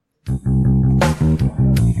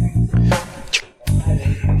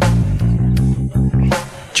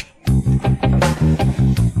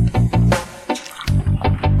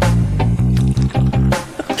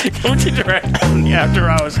direct from the After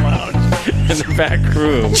Hours Lounge in the back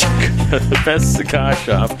room of the best cigar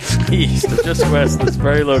shop east or just west of this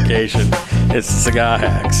very location. It's Cigar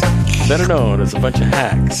Hacks, better known as a bunch of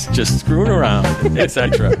hacks just screwing around,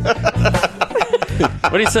 etc.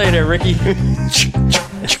 What do you say there, Ricky?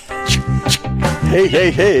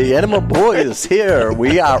 Hey, Animal Boy is here.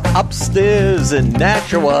 We are upstairs in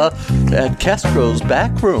Nashua at Castro's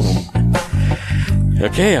back room.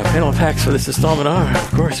 Okay, our panel of hacks for this installment are,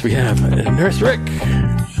 of course, we have Nurse Rick.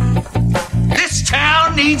 This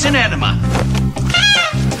town needs an enema.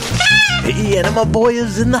 Hey, Animal Boy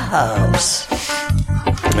is in the house.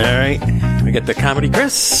 All right, we get the Comedy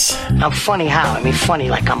Chris. I'm funny how? I mean, funny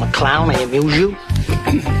like I'm a clown. I amuse you.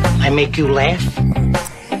 I make you laugh.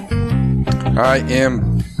 I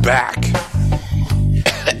am back.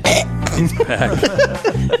 He's back.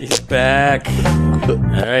 He's back. All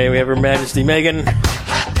right, we have Her Majesty Megan.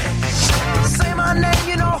 Say my name,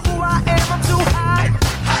 you know who I am. I'm too high.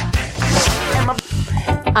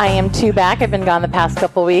 I am too back. I've been gone the past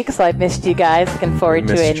couple weeks, so I've missed you guys. Looking forward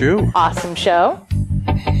to an awesome show.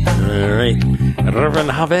 All right,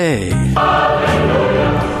 Reverend Have.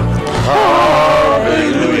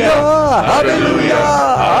 Hallelujah!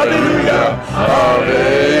 Hallelujah! Hallelujah!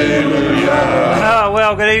 Hallelujah!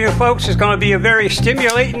 Well, good evening, folks. It's going to be a very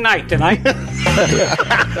stimulating night tonight.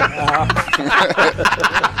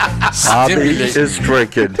 Bobby is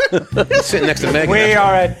drinking. Sitting next to Megan. We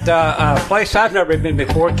are at a place I've never been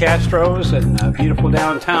before, Castro's, in beautiful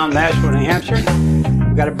downtown Nashua, New Hampshire.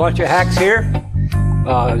 We've got a bunch of hacks here.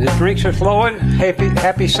 The drinks are flowing.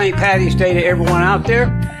 Happy St. Paddy's Day to everyone out there.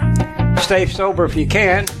 Stay sober if you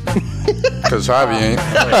can. Because Javi ain't.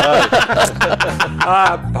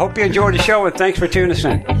 Hope you enjoyed the show, and thanks for tuning us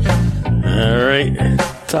in. All right,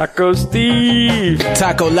 Taco Steve.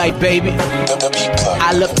 Taco light, baby.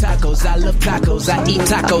 I love tacos. I love tacos. I eat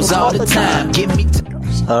tacos all the time. Give me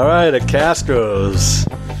All right, at Castro's.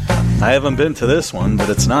 I haven't been to this one, but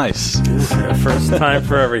it's nice. First time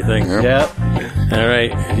for everything. Yep. All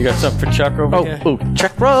right, you got something for Chuck over here? Oh,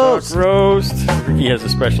 Chuck Roast. Chuck Roast. He has a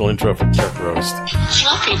special intro for Chuck Roast.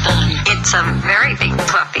 Fluffy bun. It's a very big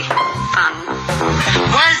fluffy bun.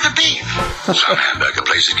 Where's the beef? Some hamburger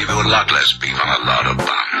places give you a lot less beef on a lot of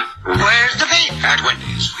bun. Where's the beef? At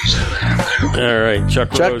Wendy's, we sell a hamburger. All right,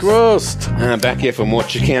 Chuck Roast. Roast. Back here for more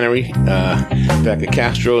chicanery. Back at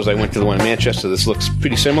Castro's. I went to the one in Manchester. This looks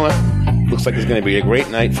pretty similar. Looks like it's going to be a great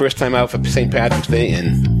night. First time out for St. Patrick's Day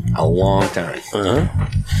in a long time. All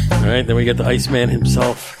right, then we get the Iceman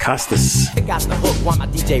himself, Costas. I got the hook while my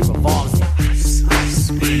DJ revolves it.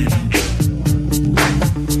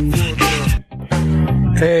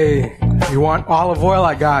 Hey, you want olive oil?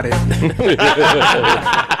 I got it.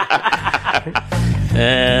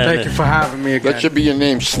 Thank you for having me again. That should be your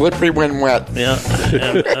name, Slippery When Wet. Yeah,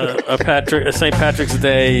 a St. Patrick's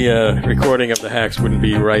Day recording of the hacks wouldn't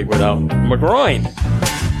be right without McGroin.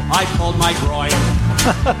 I pulled my groin.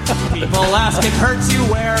 People ask it hurts you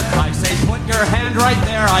where? I say put your hand right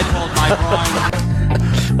there. I pulled my groin.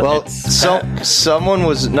 Well, someone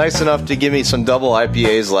was nice enough to give me some double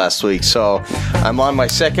IPAs last week, so I'm on my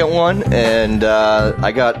second one, and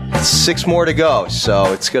I got 6 more to go,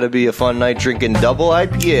 so it's going to be a fun night drinking double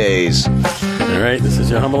IPAs. All right, this is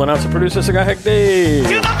your humble announcer, producer, Cigar Hack Dave.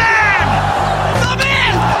 You're the man! The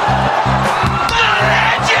man! The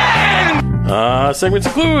legend! Segments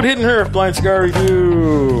include Hidden Herf, Blind Cigar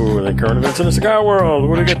Review, the current events in the cigar world.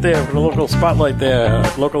 What do we get there for the local spotlight there?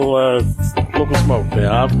 Local smoke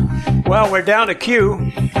there. Well, we're down to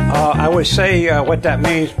Q. I would say what that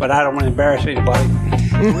means, but I don't want to embarrass anybody.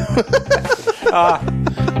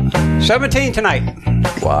 17 tonight.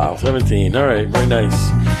 Wow, 17. All right, very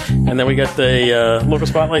nice. And then we got the local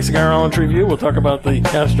spotlight cigar launch review. We'll talk about the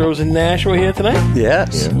Castro's in Nashua here tonight.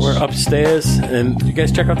 Yes. We're upstairs, and you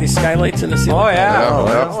guys check out these skylights in the ceiling. Oh,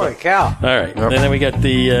 yeah. Holy cow. All right. And then we got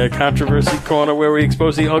the controversy corner where we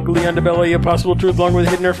expose the ugly underbelly of possible truth along with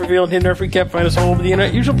Hidden Earth Reveal and Hidden Earth Recap. Find us all over the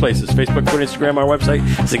internet, usual places. Facebook, Twitter, Instagram, our website,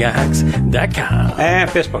 cigarhacks.com. And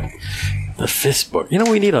Fistbook. The Fistbook. You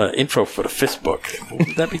know, we need an intro for the Fistbook.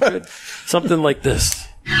 Would that be good? Something like this.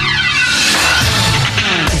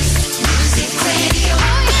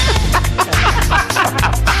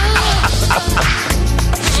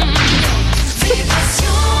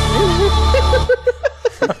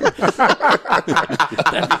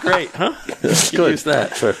 That'd be great, huh? That's good. Use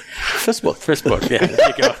that for Fistbook. Yeah, there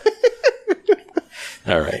you go.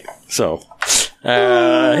 All right. So,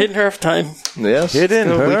 Hidden Herf time. Yes. Hidden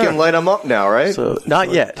We Herf. can light them up now, right? So,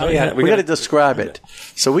 not yet. yeah, we got to describe it.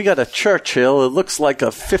 So we got a Churchill. It looks like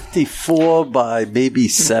a 54 by maybe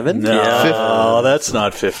 7. No, that's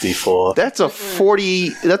not 54. That's a 40.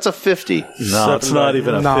 That's a 50. No, it's not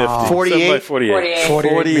even a 50. 48.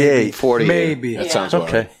 48. 48. Maybe. That sounds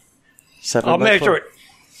Okay. 7 I'll by measure 4. it.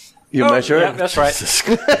 You measure Yeah, it? that's right.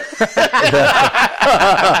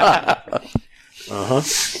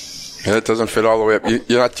 Yeah, it doesn't fit all the way up.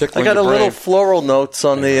 You're not tickling I got a your little brain. floral notes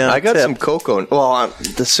on the I got tip. some cocoa. Well,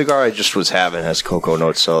 the cigar I just was having has cocoa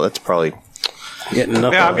notes, so that's probably. Getting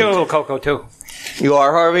enough. Yeah, I'll get a little cocoa too. You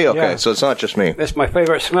are, Harvey? Okay, Yeah. so it's not just me. That's my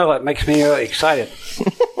favorite smell. It makes me excited.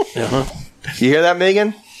 You hear that,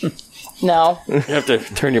 Megan? No. You have to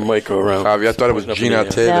turn your mic around. I thought it was Up in Gina the air.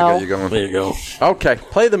 Ortega that No. got you going. There you go. Okay,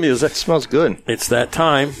 play the music. Smells good. It's that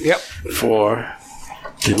time Yep. for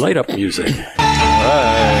the light up music. So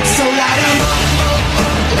light 'em up,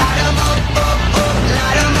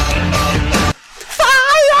 light 'em up,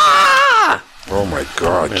 Fire! Oh my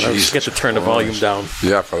God! Man, I just get to turn the volume down.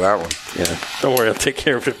 Yeah, for that one. Yeah. Don't worry, I'll take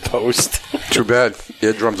care of it post. Too bad.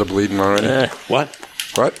 Eardrums are bleeding already. What?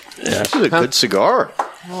 What? Yeah. This is a good cigar.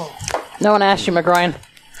 No one asked you, McGroin.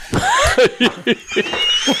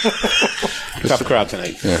 Tough crowd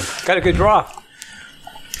tonight. Yeah. Got a good draw.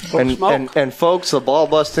 And folks, the ball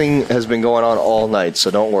busting has been going on all night,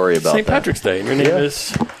 so don't worry about St. that. Patrick's Day. Your name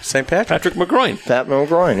is St. Patrick McGroin. Pat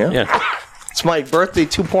McGroin, yeah. Yeah. It's my birthday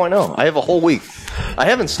 2.0. I have a whole week. I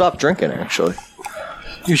haven't stopped drinking, actually.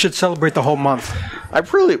 You should celebrate the whole month. I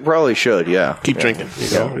probably should, yeah. Keep drinking.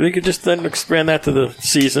 You could just then expand that to the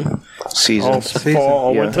season. Season. All fall,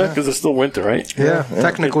 all yeah. winter, because it's still winter, right? Yeah,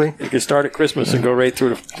 technically. You could start at Christmas and go right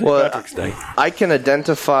through to St. Patrick's Day. I can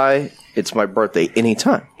identify it's my birthday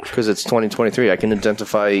anytime because it's 2023. I can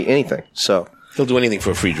identify anything. So He'll do anything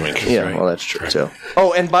for a free drink. yeah, Right. well, that's true too.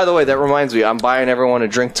 Oh, and by the way, that reminds me, I'm buying everyone a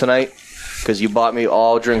drink tonight because you bought me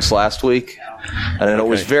all drinks last week, and it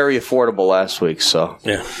was very affordable last week. So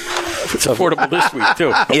Yeah. It's affordable this week,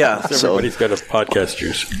 too. Yeah, So so- everybody's got a podcast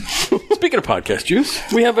juice. Speaking of podcast juice,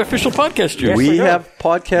 we have official podcast juice. We have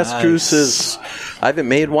podcast juices. I haven't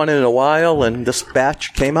made one in a while, and this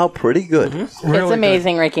batch came out pretty good. It's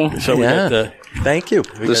amazing, Ricky. So we got the... Thank you.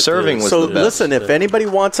 the serving was So the best. listen, if anybody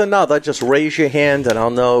wants another, just raise your hand, and I'll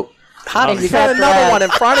know. How You you got got another that. one in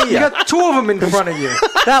front of you? You got 2 of them in front of you.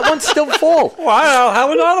 That one's still full. Well, I'll have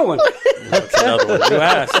another one. That's another one. You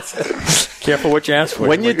asked. Careful what you ask for.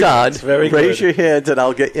 When you're done, raise your hand, and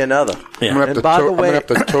I'll get you another. Yeah. I'm And by the I'm gonna way, have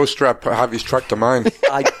to toe strap Javi's truck to mine.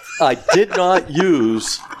 I did not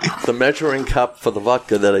use the measuring cup for the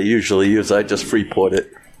vodka that I usually use. I just free poured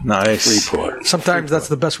it. Nice. Free pour. Sometimes that's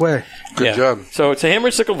the best way. Good job. So it's a Hammer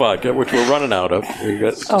Sickle vodka, which we're running out of. We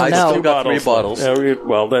got Oh, no. Still got 3 bottles. Yeah,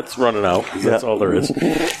 well, that's running out. 'Cause that's all there is.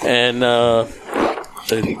 And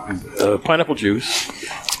pineapple juice,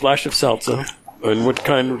 splash of salsa. And what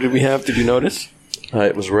kind did we have? Did you notice?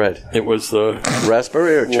 It was red. It was the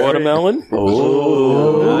Raspberry or cherry? watermelon.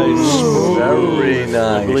 Oh, very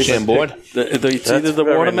I believe nice. Chambord? It's either the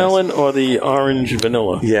very watermelon or the orange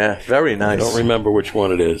vanilla. Yeah, very I nice. don't remember which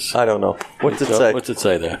one it is. I don't know. What's it say? What's it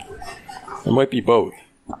say there? It might be both.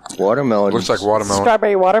 Watermelon. Looks like watermelon.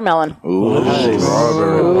 Strawberry watermelon.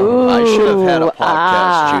 I should have had a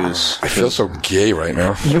podcast juice. I feel so gay right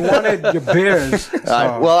now. You wanted your beers.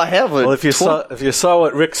 Well, I have a. Well, if you saw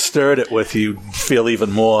what Rick stirred it with, you'd feel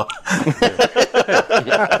even more.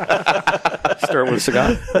 Stir it with a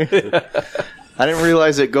cigar. I didn't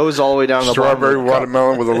realize it goes all the way down the Strawberry bottom of the cup.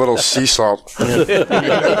 watermelon with a little sea salt.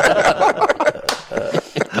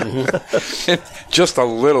 Just a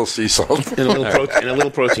little sea salt. And a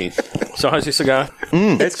little protein. So how's your cigar?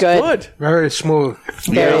 It's good. Very smooth.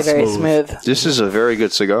 Very, very smooth. This is a very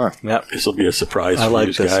good cigar. Yep. This will be a surprise I for like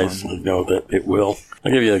you this guys. I know that it will.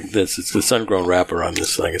 I'll give you this. It's the sun-grown wrapper on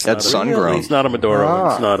this thing. It's That's not sun-grown. It's not a Maduro.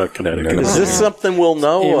 It's not a Connecticut. Is this something we'll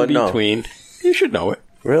know or in no? between? You should know it.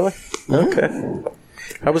 Really? Okay.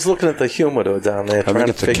 I was looking at the humidor down there I trying think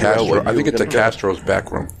to it's a figure out Castro. what I you think were it's a gonna do. Castro's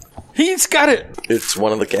back room. He's got it. It's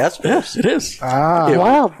one of the Castros. Yes, it is. Yeah,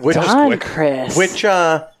 Well which- done, Chris.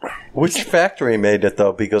 Which factory made it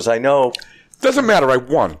though? Because I know. Doesn't matter. I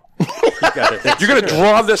won. You're going to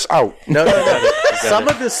draw this out. No. Some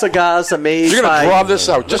of his cigars are made. You're going by, to draw this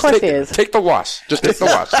out. Just course take he is. take the loss. Just take the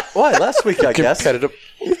loss. Why? Last week I guess. Competitive.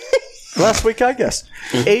 Last week I guess.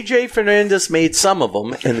 AJ Fernandez made some of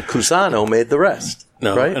them, and Cusano made the rest.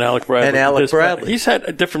 No, right? and Alec Bradley. And Alec Bradley. He's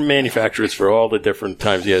had different manufacturers for all the different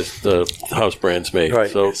times he has the house brands made. Right.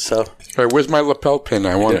 So So All right, where's my lapel pin?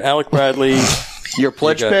 I want it. Alec Bradley, Your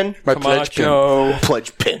pledge pin? My pledge pin. Camacho.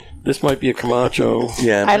 Pledge pin. This might be a Camacho.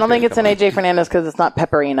 Yeah. I don't think it's an AJ Fernandez because it's not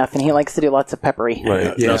peppery enough, and he likes to do lots of peppery.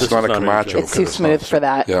 Right. Yeah, this it's not is a Camacho. It's too smooth for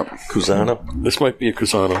that. Yep. Cusano. This might be a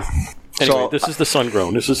Cusano. Anyway, this is the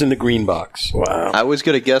sun-grown. This is in the green box. Wow. I was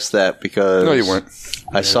going to guess that because No, you weren't.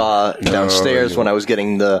 I saw downstairs when I was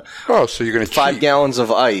getting the Oh, so you're going to 5 gallons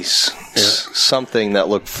of ice, something that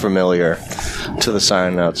looked familiar to the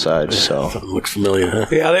sign outside. So Looks familiar, huh?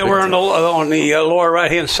 Yeah, they were on the lower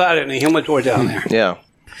right-hand side in the humidor down there. yeah.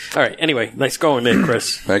 All right. Anyway, nice going there,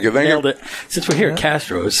 Chris. Thank you. Nailed it. Since we're here at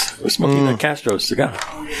Castro's, we're smoking that Castro's cigar.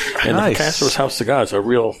 And Nice. the Castro's house cigars are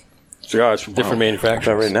real cigars from different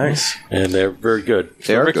manufacturers. Very nice. And they're very good. They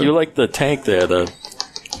So, are Rick, good. you like the tank there,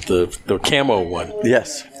 the camo one.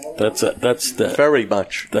 Yes. That's Very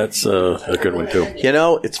much. That's a good one, too. You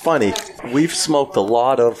know, it's funny. We've smoked a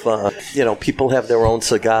lot of, people have their own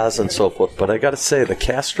cigars and so forth, but I got to say, the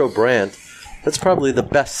Castro brand, that's probably the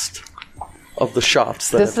best of the shops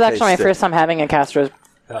that This is I've actually my tasted. first time having a Castro's.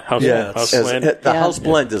 House blend. The house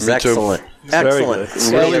blend is Me too. excellent. Excellent.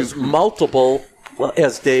 Very There's multiple, well,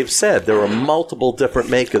 as Dave said, there are multiple different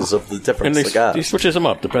makers of the different And cigars. he switches them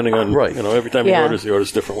up depending on, Right. every time he orders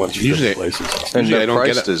different ones from Usually- different places. And Usually I the don't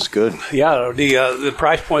get price it. is good. Yeah, the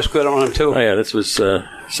price point's good on them, too. Oh, yeah, this was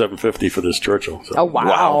 $7.50 for this Churchill. So. Oh,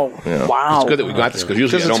 wow. Yeah. Wow. It's good that we got this because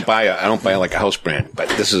usually I don't buy like a house brand, but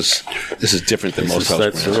this is different than most house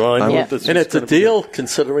brands. Well, I know Yeah. this And is it's a gonna be deal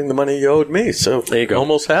considering the money you owed me. So There you go.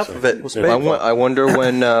 almost half of it was paid for. I wonder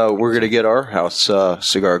when we're going to get our house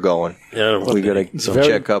cigar going. good. Yeah, We got to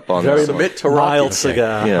check up on Very that. Submit to mild Rocky.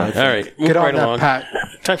 cigar. Yeah. all right, move Get on right that, along. Pat.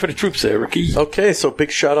 Time for the troops there, Ricky. Okay, so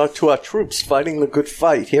big shout out to our troops fighting the good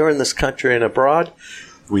fight here in this country and abroad.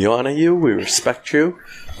 We honor you. We respect you.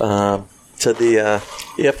 To the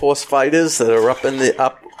Air Force fighters that are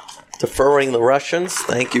up deferring the Russians,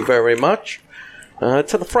 thank you very much. To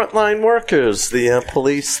the frontline workers, the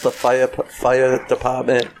police, the fire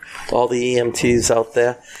department, all the EMTs out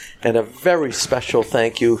there, and a very special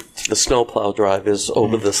thank you to the snowplow drivers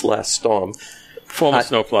over this last storm. Former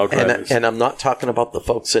snowplow drivers. And I'm not talking about the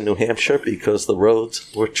folks in New Hampshire because the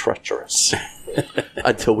roads were treacherous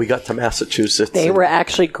until we got to Massachusetts. They were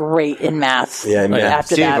actually great in Mass. Yeah, in Mass.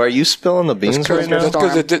 After Steve, that. are you spilling the beans right now? That's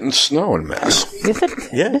because it didn't snow in Mass. Yes, it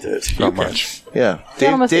Yeah, it did. Not much. Yeah. did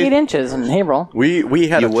almost 8 inches in Haverhill. We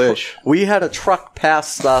had You a wish. we had a truck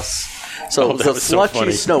past us. So Oh, that the was so slushy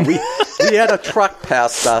funny. snow. We had a truck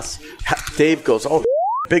past us. Dave goes, "Oh,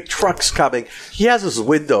 big truck's coming." He has his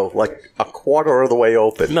window like a quarter of the way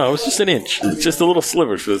open. No, it was just an inch. It's just a little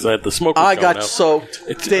sliver. So the smoke was I coming got out. soaked.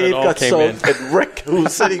 It Dave all got came soaked, in. and Rick, who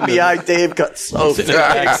was sitting behind Dave, got soaked. Sitting in the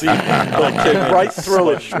back seat. Like, came right through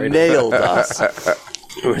it, nailed us.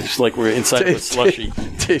 It was just like we're inside of a slushy.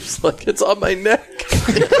 Dave's like, "It's on my neck."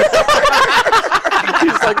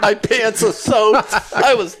 He's like, "My pants are soaked."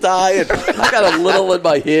 I was dying. I got a little in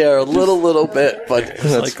my hair, a little bit, but It's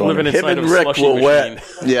like living him inside and of a Rick slushy were machine. wet.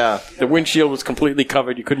 Yeah. The windshield was completely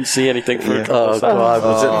covered. You couldn't see anything for a couple Oh of seconds. God,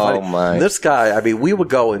 was it funny? Oh, my. This guy, I mean, we were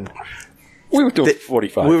going. We were doing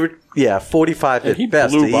 45. We were 45 And at he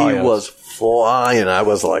best. blew He by us. was flying. I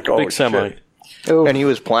was like, "Oh, Big semi. shit." And he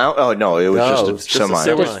was plowing? Oh, no, it was No, just it a was just a semi.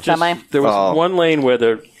 There was Semi. Semi? there was Oh. one lane where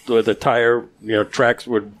the tire tracks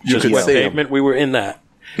were just could wet see 'em. pavement. We were in that.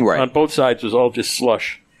 Right. On both sides was all just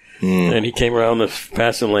slush. And he came around the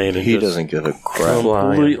passing lane and He just doesn't give a crap.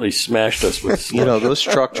 completely smashed us with slush. You know, those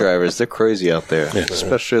truck drivers, they're crazy out there.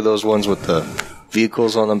 Especially those ones with the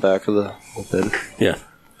vehicles on the back of the Yeah,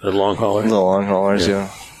 the long hauler. the long haulers, yeah.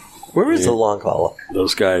 Where is the long hauler?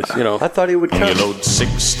 Those guys, I thought he would come. You load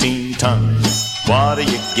 16 tons. What do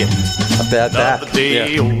you get? A bad back. Another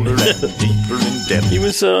day older and deeper in debt. He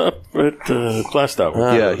was up at Class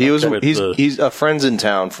Tower. Yeah, he was. With, He's friends in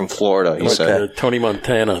town from Florida. He said. Tony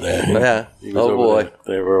Montana there. Yeah. He was Oh, over boy. there.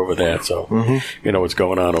 They were over there, so you know what's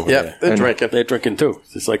going on over Yeah, there. they're drinking. They're drinking too,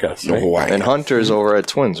 just like us. Right? And Hunter's over at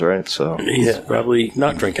Twins, right? So He's probably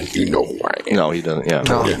not drinking. You know why? no, he doesn't. Yeah,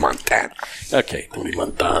 Tony Montana. Okay, Tony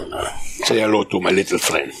Montana. Say hello to my little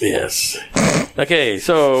friend. Yes. Okay,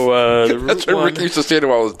 so the That's Route what 1. Ricky used to say to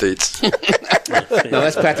all his dates. No,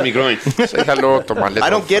 that's Pat to me growing. Say hello to my little I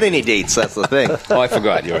don't get any dates. That's the thing. Oh, I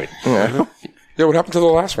forgot. You're right. Yeah, what happened to the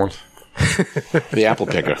last one? The apple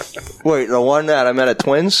picker. Wait, the one that I met at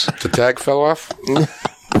Twins. The tag fell off?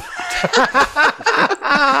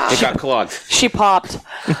 It got clogged. She popped.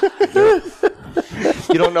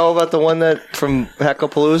 You don't know about the one that from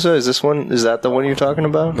Hackapalooza? Is this one? Is that the one you're talking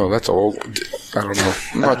about? No, that's old. I don't know.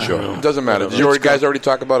 I'm not sure. It doesn't matter. Did you guys already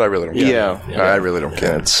talk about it? I really don't care. Yeah. I really don't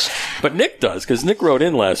care. But Nick does, because Nick wrote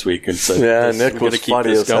in last week and said, Yeah, "This- Nick we gotta was keep funny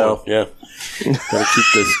this as going." hell. Yeah. Gotta keep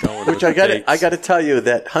this going. Which I got to tell you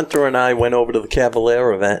that Hunter and I went over to the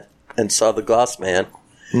Cavalier event and saw the Goss Man,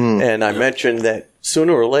 and I mentioned that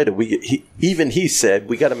sooner or later he said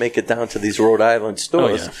we got to make it down to these Rhode Island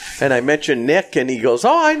stores. And I mentioned Nick, and he goes,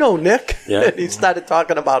 "Oh, I know Nick." Yeah. And he started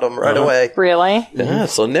talking about him right away. Really? Yeah.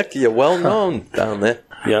 So Nick, you're well known down there.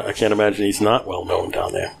 Yeah, I can't imagine he's not well known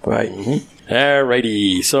down there. Right.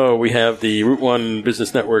 Alrighty, so we have the Route 1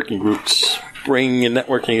 Business Networking Group Spring and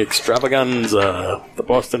Networking Extravaganza, the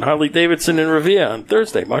Boston Harley-Davidson in Revere on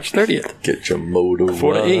Thursday, March 30th. Get your motor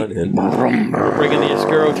 4 to 8. We're bringing the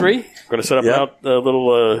Escuro 3. We're going to set up a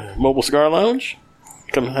little mobile cigar lounge.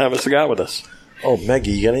 Come have a cigar with us. Oh,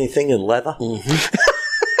 Maggie, you got anything in leather?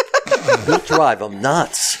 We'll drive them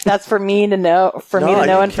nuts. That's for me to know, and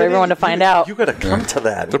for everyone to find out. You got to come to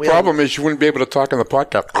that. The problem is you wouldn't be able to talk in the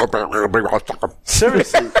podcast.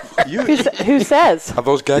 Seriously. Who says? Are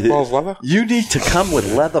those gag balls leather? You need to come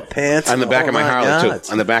with leather pants. On the back of my Harley,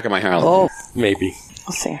 too. On the back of my Harley. Oh, maybe.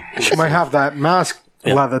 We'll see. She might have that mask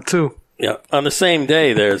leather, too. Yeah. On the same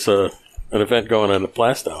day, there's an event going on at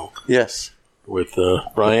Plastow. Yes. With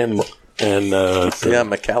Brian and...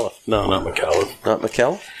 McAuliffe. No, not McAuliffe. Not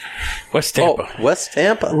McAuliffe? West Tampa. Oh, West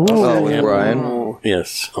Tampa. With Brian.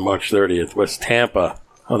 Yes, on March 30th, West Tampa.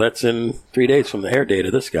 Oh, that's in 3 days from the hair date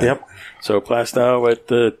of this guy. Yep. So Plastow at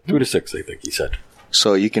 2 to 6, I think he said.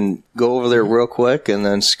 So you can go over there real quick and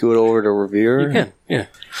then scoot over to Revere? You can, yeah.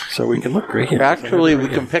 So we can look right here. Actually, we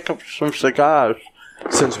can pick up some cigars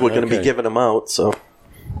since we're going to be giving them out. So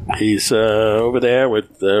he's over there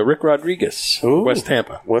with Rick Rodriguez, West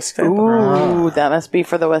Tampa. West Tampa. Ooh, that must be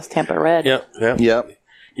for the West Tampa Red. Yep.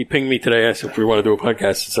 He pinged me today. I said if we want to do a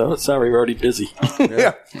podcast. So sorry, we're already busy.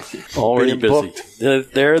 Already busy.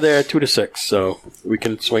 They're there 2 to 6, so we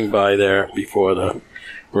can swing by there before the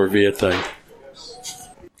Revere thing.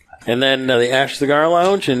 And then the Ash Cigar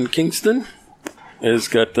Lounge in Kingston has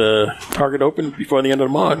got the Target open before the end of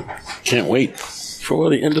the month. Can't wait. For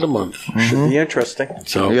the end of the month. Should be interesting.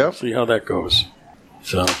 So we'll see how that goes.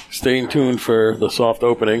 So stay tuned for the soft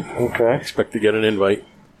opening. Okay. Expect to get an invite.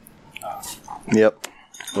 Yep.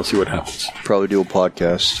 We'll see what happens. Probably do a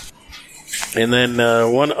podcast. And then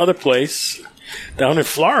one other place down in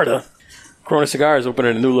Florida, Corona Cigars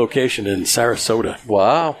opening a new location in Sarasota.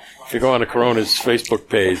 Wow. If you go on to Corona's Facebook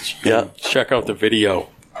page, check out the video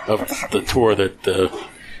of the tour that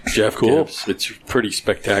Jeff gives. It's pretty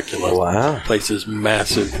spectacular. Wow. The place is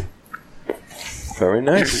massive. Very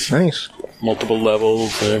nice. Nice. Multiple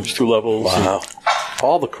levels. There's 2 levels. Wow.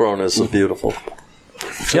 All the Coronas are beautiful.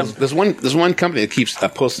 So there's one company that keeps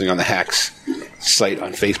posting on the Hacks site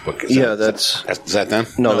on Facebook. Is that them?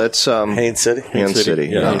 No, that's Haines City. Haines City.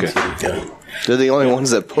 Yeah. Okay. Yeah. They're the only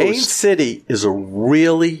ones that post. Haines City is a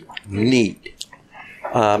really neat.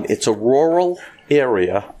 It's a rural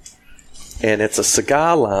area, and it's a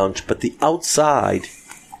cigar lounge, but the outside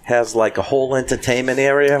has like a whole entertainment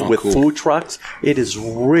area with food trucks. It is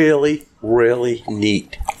really, really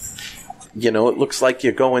neat. You know, it looks like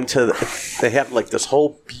you're going to... They have like this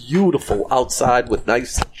whole beautiful outside with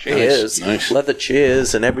nice chairs, leather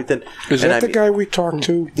chairs and everything. Is that the guy we talked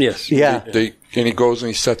to? Yes. Yeah. And he goes and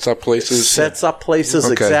he sets up places? Sets up places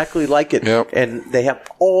exactly like it. Yep. And they have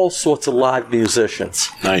all sorts of live musicians.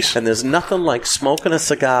 Nice. And there's nothing like smoking a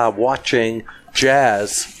cigar, watching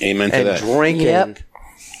jazz, Amen to and that. drinking,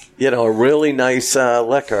 you know, a really nice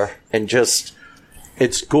liquor and just...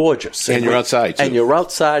 It's gorgeous. And you're outside, too. And you're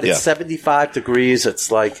outside. It's 75 degrees. It's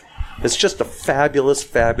like, it's just a fabulous,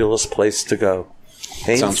 fabulous place to go.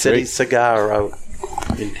 Haines City Cigar out.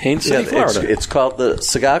 In Haines City, Florida. It's called the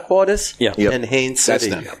Cigar Quarters in Haines That's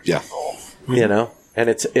City. them. Yeah. You know? And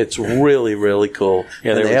it's really, really cool.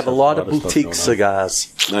 Yeah, and they have a lot of stuff boutique going on.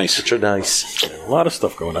 cigars. Nice. Which are nice. A lot of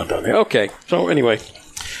stuff going on down there. Okay. So anyway,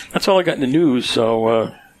 that's all I got in the news.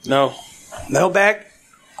 So, no. Mailbag?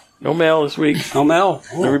 No mail this week. No mail.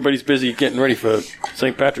 Everybody's busy getting ready for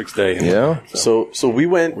St. Patrick's Day. Yeah. So we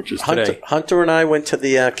went. Which is Hunter, today. Hunter and I went to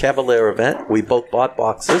the Cavalier event. We both bought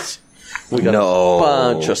boxes. We got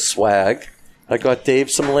a bunch of swag. I got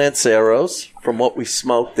Dave some Lanceros from what we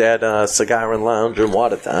smoked at Cigar and Lounge in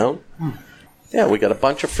Watertown. Yeah, we got a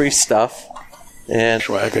bunch of free stuff. And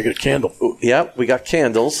swag. I got a candle. Yeah, we got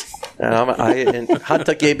candles. And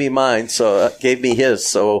Hunter gave me mine, so gave me his.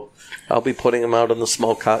 So I'll be putting them out in the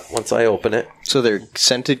smoke hut once I open it. So they're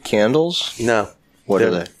scented candles? No. What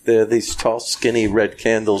are they? They're these tall, skinny red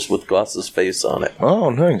candles with Goss's face on it. Oh,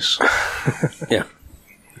 nice. Yeah.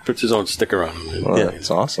 He puts his own sticker on them. Well,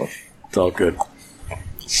 that's awesome. It's all good.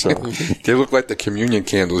 So they look like the communion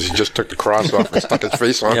candles. He just took the cross off and stuck his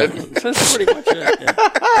face on it. That's pretty much it.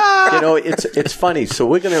 Yeah. it's funny. So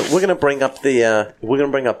we're gonna bring up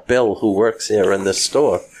Bill, who works here in this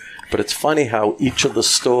store. But it's funny how each of the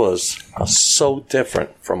stores are so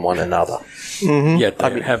different from one another. Mm-hmm. Yet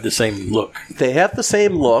they have the same look. They have the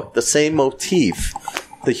same look, the same motif.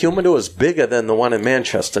 The Humidor is bigger than the one in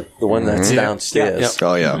Manchester, the one that's downstairs. Yep.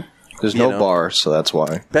 Oh, yeah. There's no bar, so that's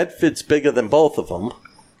why. Bedford's bigger than both of them.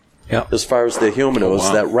 Yeah. As far as the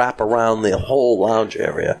humidors that wrap around the whole lounge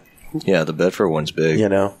area. Yeah, the Bedford one's big.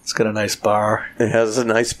 It's got a nice bar. It has a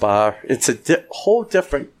nice bar. It's a whole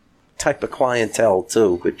different type of clientele,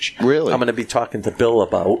 too, which I'm going to be talking to Bill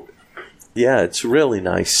about. Yeah, it's really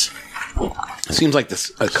nice. It seems like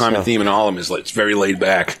a common theme in all of them is like it's very laid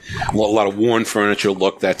back. A lot of worn furniture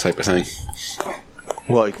look, that type of thing.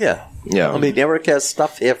 Well, yeah. I mean, Eric has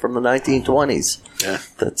stuff here from the 1920s. Yeah.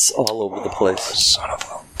 That's all over the place. Son of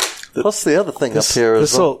a... Plus, the other thing up here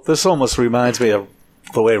is... This almost reminds me of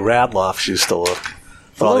the way Radloff's used to look.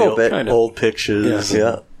 A little bit. Old pictures.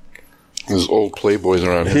 Yeah. There's old Playboys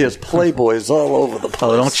around here. He has Playboys all over the place.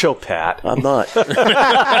 Oh, don't show Pat. I'm not.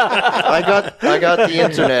 I got the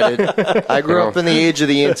internet. I grew up in the age of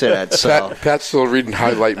the internet. So Pat's still reading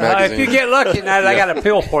Highlight magazine. If you get lucky tonight, I got a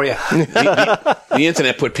pill for you. The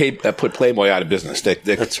internet put Playboy out of business.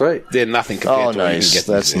 That's right. They're nothing compared to what you can get.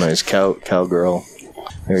 That's nice. Cowgirl.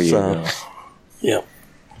 There you go. Yeah.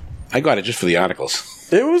 I got it just for the articles.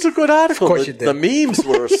 It was a good article. Of course you did. The memes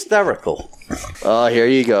were hysterical. Oh, here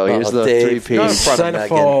you go. Here's the Dave, three-piece.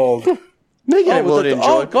 Centerfold. Megan would enjoy.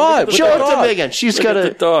 Oh, God. Show it to Megan. She's got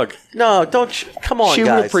a a dog. No, don't. Come on, She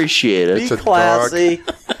guys. would appreciate it. Be It's a classy.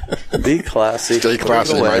 Be classy. Stay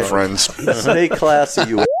classy, my friends. Stay classy,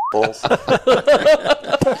 you assholes.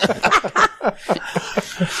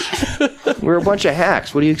 We're a bunch of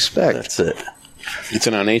hacks. What do you expect? That's it. It's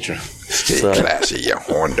in our nature. Stay classy, you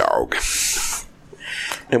horn dog.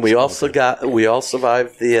 And we all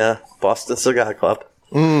survived the Boston Cigar Club.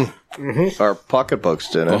 Our pocketbooks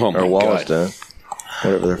didn't. Oh, my Our wallets God. didn't.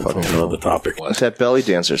 Whatever they're fucking Another topic. That belly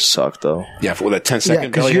dancer sucked, though. Yeah, for that 10 Yeah,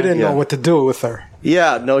 second because you didn't know what to do with her.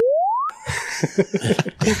 Yeah, no.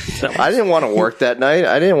 I didn't want to work that night.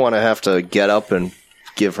 I didn't want to have to get up and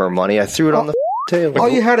give her money. I threw it on the table. All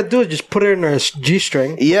you had to do is just put it in her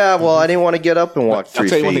G-string. Yeah, well, I didn't want to get up and walk 3 I'll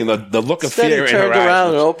tell you one feet. thing, the look of Instead, fear he in her turned around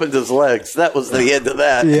eyes. and opened his legs. That was the end of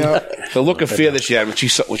that. Yeah. The look of fear that she had when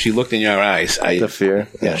she looked in your eyes. The fear.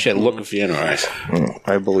 Yeah, she had a look of fear in her eyes.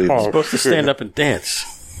 I believe You're it. supposed to stand up and dance.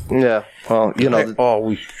 Yeah, well, you know.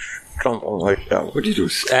 Always something like that. What did you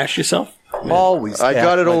do? Ash yourself? Always. I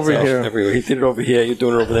got it over here. Everywhere. He did it over here. You're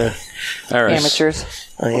doing it over there. All right. Amateurs.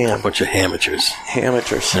 I am. A bunch of amateurs.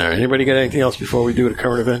 Amateurs. All right. Anybody got anything else before we do the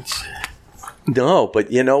current events? No,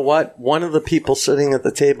 but you know what? One of the people sitting at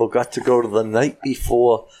the table got to go to the night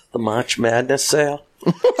before the March Madness sale.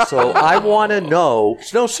 So I want to know.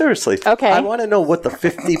 No, seriously. Okay. I want to know what the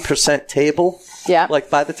 50% table. Yeah. Like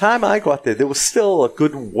by the time I got there was still a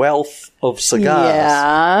good wealth of cigars.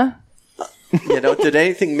 Yeah. You know, did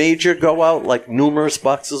anything major go out, like numerous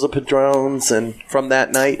boxes of Padrones and from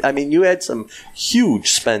that night? I mean, you had some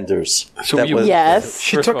huge spenders. So that you- was- Yes.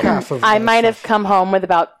 She took half of I it. might have come home with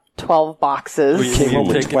about 12 boxes. Came home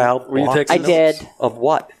with 12 Were you boxes. taking I did. Of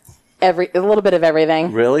what? A little bit of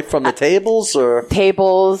everything. Really? From the tables or?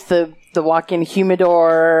 Tables, the walk-in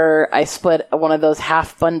humidor. I split one of those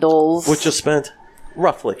half bundles. What you spent?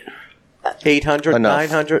 Roughly. 800, Enough.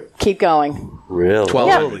 900? Keep going. Really? 12.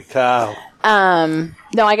 Yeah. Holy cow.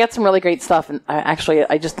 No, I got some really great stuff, and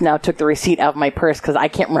I just now took the receipt out of my purse because I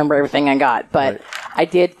can't remember everything I got. But I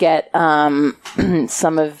did get some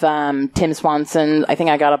of Tim Swanson. I think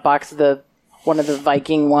I got a box of one of the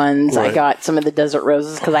Viking ones. Right. I got some of the Desert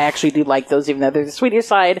Roses because I actually do like those, even though they're the sweeter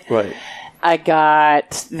side. Right. I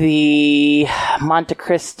got the Monte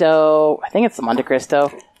Cristo. I think it's the Monte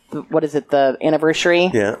Cristo. What is it? The anniversary.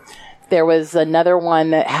 Yeah. There was another one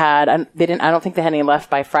that had. I don't think they had any left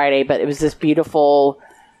by Friday, but it was this beautiful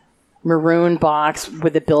maroon box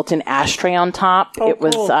with a built-in ashtray on top. Oh, it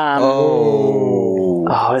was. cool.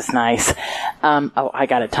 Oh, it's nice. I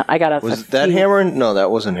got a ton. I got a. Was a that few- hammer? No,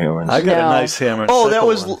 that wasn't hammer. I got No. a nice hammer. Oh, that sickle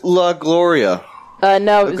was one. La Gloria.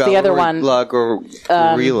 No, it was the other one. La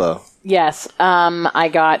Gorilla. Yes. I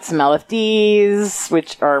got some LFDs,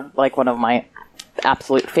 which are like one of my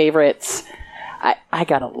absolute favorites. I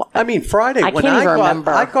got a lot. I mean, Friday. I when can't even got,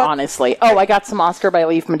 remember, I got, honestly. Oh, I got some Oscar by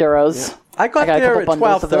Leaf Maduros. I got a there couple at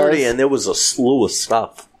bundles of 12:30, those. and there was a slew of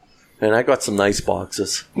stuff. And I got some nice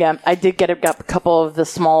boxes. Yeah, I did get a couple of the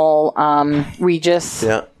small Regis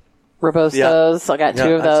Yeah. Robustos. Yeah. I got two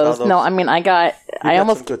Yeah, of I saw those. those. No, I mean, I got I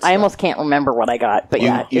almost can't remember what I got, but you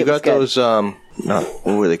it got was good. those. What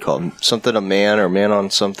were they called? Something a man or man on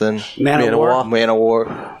something? Man of War? Man of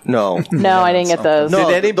War. No. No, I didn't get those. No,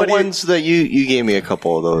 the ones that you gave me a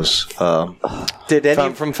couple of those. Did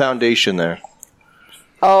any from Foundation there?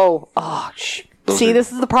 See,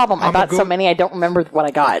 this is the problem. I bought so many, I don't remember what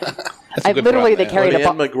I got. They carried a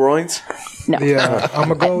box. McGroins? No. Yeah, I'm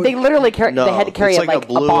gonna go. They literally carried. No, they had to carry it's a like a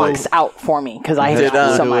blue- box out for me because I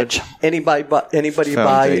had so much. Anybody buy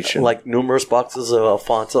Foundation. like numerous boxes of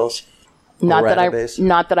Alfonso's? Not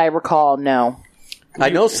Ratabase? that I recall. No. I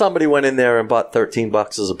know somebody went in there and bought 13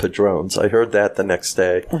 boxes of Padrones. I heard that the next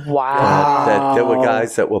day. Wow. That there were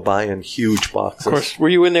guys that were buying huge boxes. Of course, were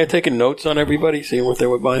you in there taking notes on everybody, seeing what they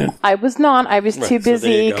were buying? I was not. I was Right, too so there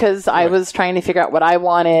busy you go. because I was trying to figure out what I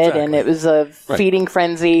wanted, and it was a feeding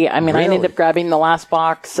frenzy. I mean, I ended up grabbing the last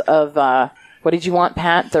box of. What did you want,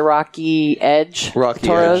 Pat? The Rocky Edge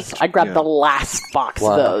Toros? I grabbed the last box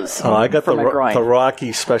of those. Oh, I got for the my groin.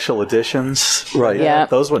 Rocky special editions. Right. Yeah.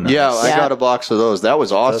 Those were nice. Yeah, I got a box of those. That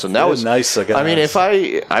was awesome. That was nice. I mean, if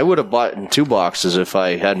I would have bought 2 boxes if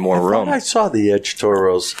I had more room. I saw the Edge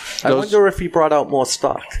Toros. I wonder if he brought out more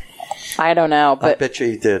stock. I don't know, I but bet you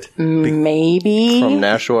he did. maybe. From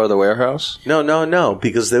Nashua, the warehouse? No,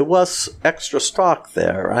 because there was extra stock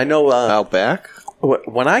there. I know. Out back?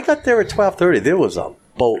 When I got there at 12:30, there was a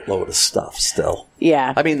boatload of stuff still.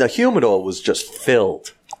 Yeah. I mean, the humidor was just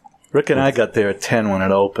filled. Rick and I got there at 10 when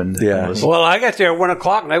it opened. Yeah. Well, I got there at 1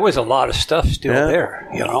 o'clock, and there was a lot of stuff still there,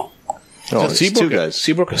 you know. Oh,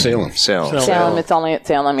 Seabrook or Salem? Salem. It's only at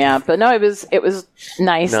Salem, yeah. But no, it was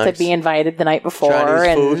nice to be invited the night before, Chinese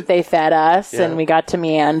and food. they fed us, Yeah. and we got to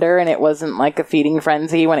meander, and it wasn't like a feeding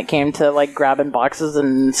frenzy when it came to like grabbing boxes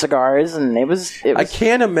and cigars, and it was. I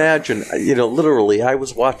can't imagine. Literally, I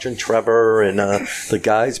was watching Trevor and the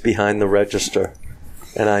guys behind the register,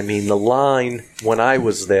 and I mean, the line when I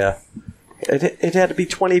was there, it had to be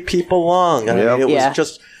 20 people long. I mean, it was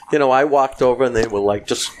just. I walked over and they were like,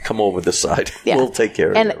 just come over this side. Yeah. We'll take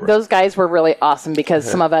care of and it. And those guys were really awesome because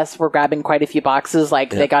some of us were grabbing quite a few boxes. Like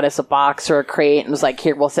they got us a box or a crate and was like,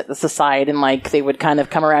 here, we'll set this aside. And like they would kind of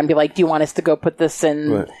come around and be like, do you want us to go put this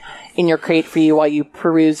in your crate for you while you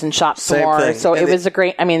peruse and shop some Same more? thing. So And it was a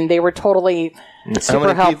great, I mean, they were totally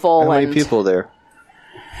super helpful. How many people there?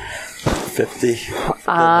 50.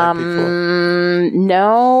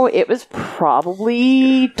 No, it was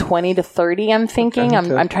probably 20 to 30, I'm thinking.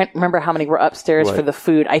 Okay. I'm trying to remember how many were upstairs for the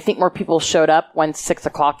food. I think more people showed up when 6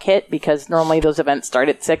 o'clock hit because normally those events start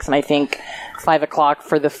at 6, and I think 5 o'clock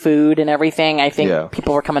for the food and everything. I think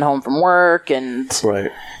people were coming home from work and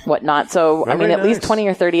whatnot. So, I mean, at least 20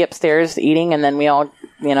 or 30 upstairs eating, and then we all,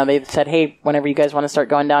 they said, hey, whenever you guys want to start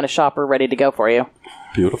going down to shop, we're ready to go for you.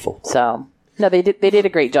 Beautiful. So... No, they did a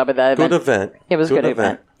great job of that event. Good event. It was a good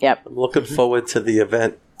event. Yep. I'm looking forward to the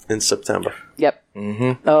event in September. Yep.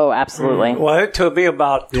 Mm-hmm. Oh, absolutely. Well, it took me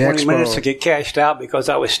about 20 minutes to get cashed out because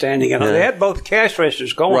I was standing in. They had both cash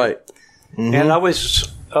registers going. Right. Mm-hmm. And I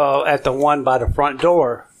was at the one by the front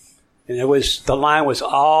door, and the line was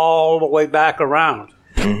all the way back around.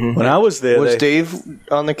 Mm-hmm. When I was there... Was Dave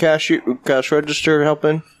on the cash register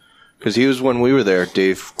helping? Because he was when we were there,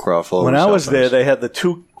 Dave Crawford. When I was there, they had the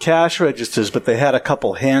 2 cash registers, but they had a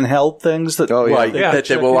couple handheld things that... that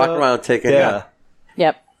they were walking around taking. Yeah.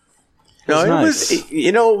 Yep. No, nice.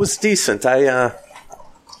 it was decent. I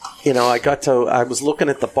was looking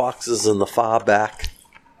at the boxes in the far back,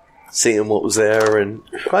 seeing what was there, and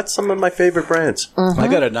got some of my favorite brands. Mm-hmm. I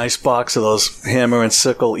got a nice box of those hammer and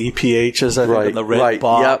sickle EPHs, I think, in the red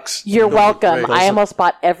box. You're welcome. I almost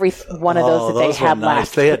bought every one of those that they had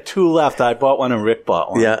left. They had 2 left. I bought one and Rick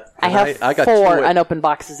bought one. Yeah. I have I got 4 2 unopened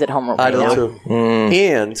boxes at home right I do now. too.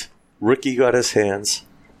 And Ricky got his hands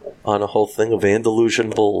on a whole thing of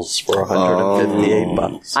Andalusian bulls for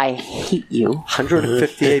 $158. I hate you.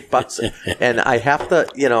 $158. And I have to,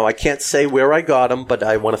 I can't say where I got them, but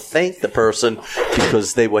I want to thank the person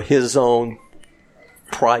because they were his own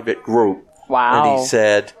private group. Wow. And he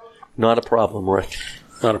said, not a problem, Rick.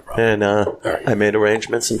 Not a problem. And I made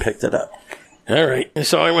arrangements and picked it up. All right.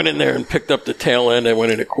 So I went in there and picked up the tail end. I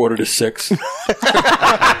went in at 5:45.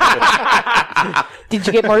 Did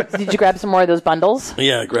you get more? Did you grab some more of those bundles?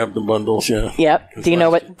 Yeah, I grabbed the bundles. Yeah. Yep. Do you know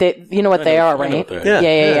what they are, right?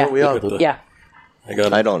 Yeah. We all do. Yeah.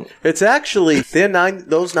 I don't. It's actually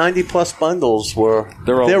those 90+ bundles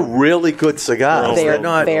they're really good cigars. They're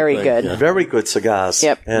not very good. Yeah. Very good cigars.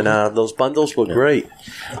 Yep. And those bundles were great.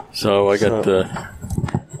 So I got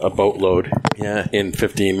a boatload. Yeah. In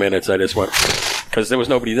 15 minutes, I just went because there was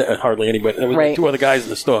nobody there, hardly anybody. There was Right. 2 other guys in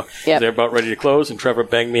the store. Yep. They're about ready to close, and Trevor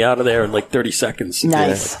banged me out of there in like 30 seconds.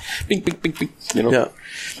 Nice. Like, bing, bing, bing, bing. You know? Yeah.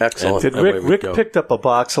 Excellent. Did That way we Rick go. picked up a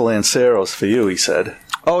box of Lanceros for you, he said.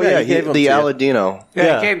 Oh, Yeah, yeah, he gave them the to you. Aladino.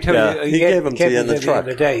 Yeah, he gave them to He gave them to you in the truck.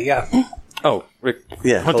 other day, yeah. Oh, Rick.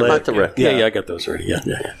 Yeah, Hunter Rick. Yeah, I got those already. Yeah.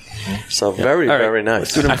 So very, All right. very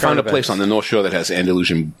nice. I found a place on the North Shore that has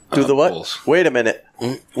Andalusian Do the what? bulls. Wait a minute.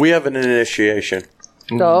 We have an initiation.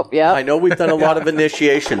 Oh, yeah. I know we've done a lot of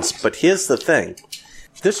initiations, but here's the thing.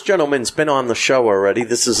 This gentleman's been on the show already.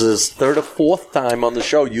 This is his 3rd or 4th time on the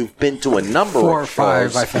show. You've been to a number 4 of or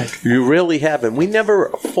 5, shows. I think. You really haven't. We never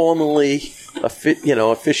formally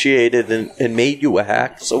officiated and made you a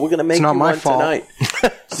hack, so we're going to make It's not you my one fault. tonight.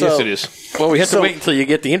 So- Yes, it is. Well, we have to So- wait until you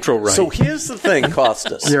get the intro right. So here's the thing,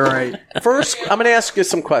 Costas. You're right. First, I'm going to ask you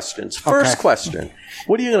some questions. First question,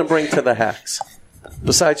 what are you going to bring to the hacks?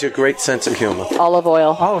 Besides your great sense of humor. Olive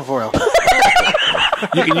oil. Olive oil.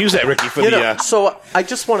 You can use that, Ricky, for You the. know, so I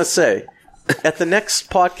just want to say, at the next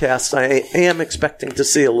podcast, I am expecting to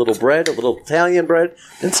see a little bread, a little Italian bread,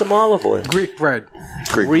 and some olive oil. Greek bread.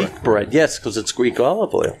 Greek bread, yes, because it's Greek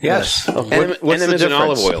olive oil. Yes. Okay. What's the Enemas and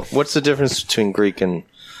olive difference? oil. What's the difference between Greek and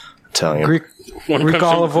Italian? Greek One Greek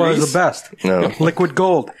comes from olive oil is Greece. the best. No. Liquid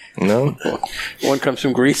gold. No. One comes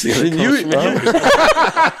from Greece, the other And comes from Italy.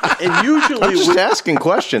 And usually, I'm just asking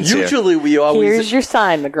questions here. usually we always Here's your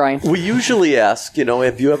sign, McGroin. we usually ask,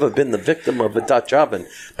 have you ever been the victim of a Dutch oven?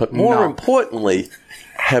 But more importantly,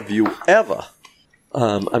 have you ever?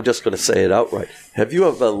 I'm just going to say it outright. Have you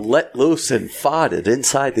ever let loose and farted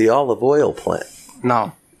inside the olive oil plant?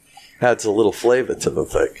 No. Adds a little flavor to the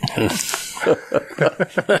thing.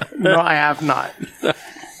 No, I have not.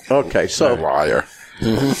 Okay, so Liar.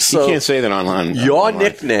 so You can't say that online. your online.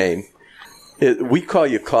 nickname, we call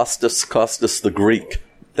you Costas the Greek.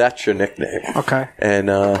 That's your nickname. Okay. And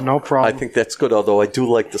No problem. I think that's good. Although I do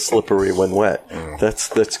like the slippery when wet.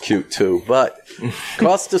 That's cute too. But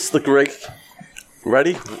Costas the Greek,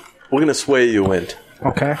 ready? We're gonna swear you in.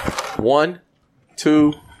 Okay. 1,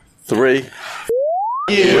 2, 3.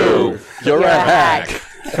 You're You're a a hack.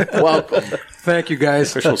 Welcome. Thank you,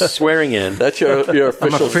 guys. Official swearing in. That's your official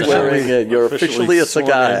officially- swearing in. You're officially a sworn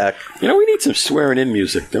cigar in. hack. You know, we need some swearing in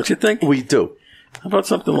music, don't you think? We do. How about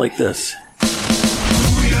something like this?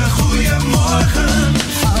 Goedemorgen,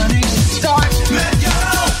 Annie. Start met jou.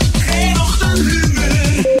 Geen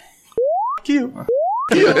ochtendhumeur. You.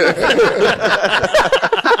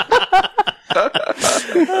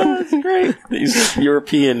 That's great. These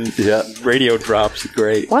European radio drops are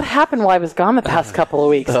great. What happened while I was gone the past couple of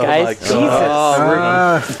weeks, Oh, guys? my Jesus.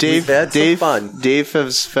 God. Dave, had some Dave, fun. Dave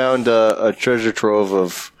has found a treasure trove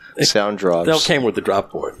of sound drops. They all came with the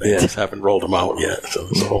drop board. They just haven't rolled them out yet, so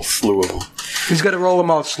there's a whole slew of them. He's got to roll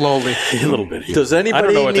them out slowly. A little bit here. Does I don't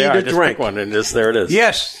anybody know what need they are. a Just drink? pick one, and there it is.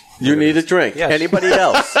 Yes. You need a drink. Yes. Anybody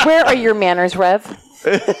else? Where are your manners, Rev?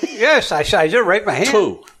 Yes, I just raised my hand.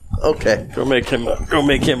 2. Okay. Go make him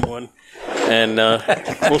one, and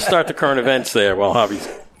we'll start the current events there while Javi's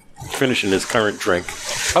finishing his current drink.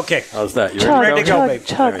 Okay. How's that? You Chug, ready to go? chug, baby.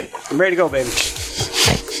 chug. All right. I'm ready to go, baby.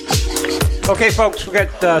 Okay, folks, we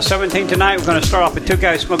got 17 tonight. We're going to start off with Two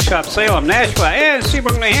Guys Smoke Shop Salem, Nashua, and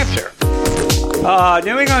Seabrook, New Hampshire.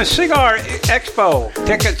 New England Cigar Expo.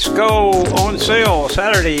 Tickets go on sale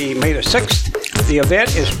Saturday, May the 6th. The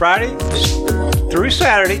event is Friday through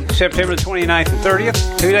Saturday, September 29th and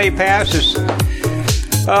 30th. 2-day pass is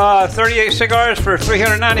 38 cigars for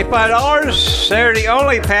 $395. Saturday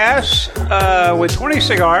only pass with 20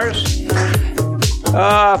 cigars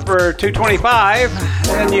for $225.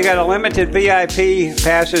 And you got a limited VIP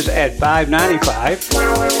passes at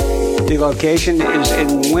 $595. The location is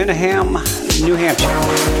in Wyndham, New Hampshire.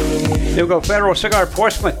 They'll go Federal Cigar,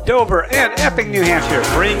 Portsmouth, Dover, and Epping, New Hampshire.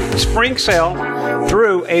 Spring sale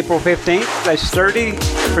through April 15th. That's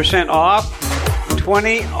 30% off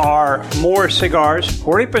 20 or more cigars,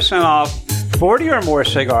 40% off 40 or more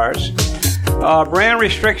cigars. Brand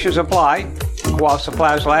restrictions apply while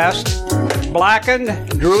supplies last. Blackened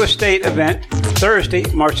Drew Estate event Thursday,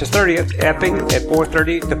 March the 30th, Epping at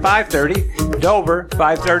 4:30 to 5:30, Dover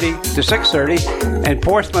 5:30 to 6:30, and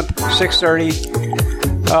Portsmouth 6:30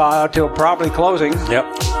 till probably closing. Yep.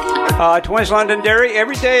 Twins Londonderry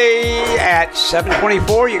every day at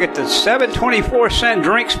 7:24. You get the 7.24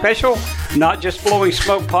 drink special. Not Just Blowing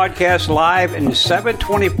Smoke podcast live in the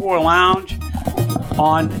 724 Lounge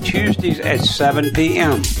on Tuesdays at 7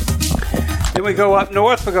 p.m. Then we go up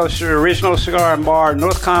north. We go to the Original Cigar and Bar,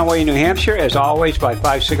 North Conway, New Hampshire. As always, buy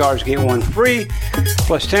 5 cigars, get 1 free,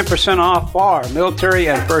 plus 10% off bar, military,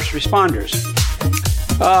 and first responders.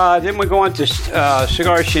 Then we go on to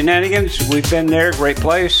Cigar Shenanigans. We've been there, great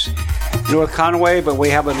place. North Conway, but we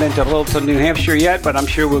haven't been to Littleton, New Hampshire yet, but I'm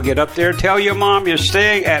sure we'll get up there. Tell your mom you're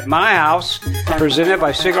staying at my house, presented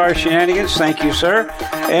by Cigar Shenanigans. Thank you, sir.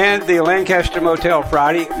 And the Lancaster Motel,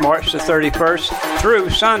 Friday, March the 31st through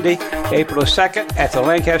Sunday, April the 2nd, at the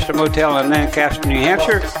Lancaster Motel in Lancaster, New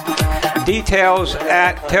Hampshire. Details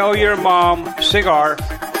at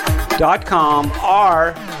tellyourmomcigar.com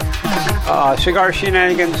or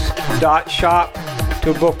cigarshenanigans.shop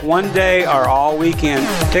to book one day or all weekend.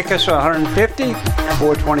 Tickets are $150,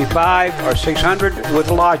 $425, or $600 with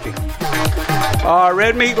lodging.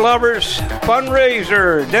 Red Meat Lovers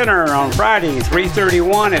fundraiser dinner on Friday,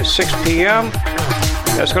 3/31 at 6 p.m.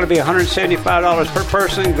 That's going to be $175 per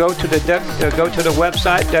person. Go to the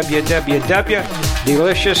website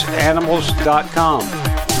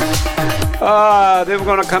www.deliciousanimalz.com. Then we're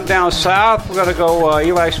going to come down south. We're going to go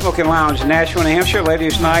Eli Smoking Lounge, Nashua, New Hampshire.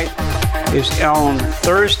 Ladies' night is on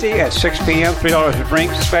Thursday at 6 p.m. $3 a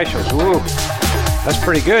drink specials. Ooh, that's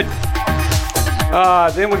pretty good.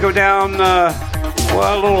 Then we go down, a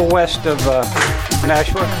little west of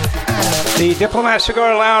Nashua. The Diplomat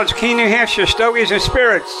Cigar Lounge, Keene, New Hampshire, Stogies and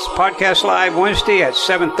Spirits. Podcast live Wednesday at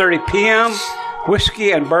 7:30 p.m.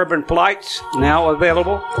 Whiskey and bourbon flights now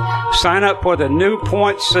available. Sign up for the new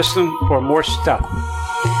point system for more stuff.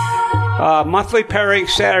 Monthly pairing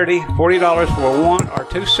Saturday, $40 for one or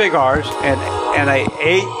two cigars and a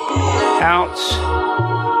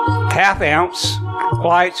half ounce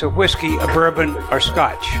flights of whiskey, a bourbon, or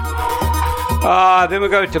scotch. Then we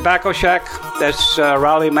go to Tobacco Shack. That's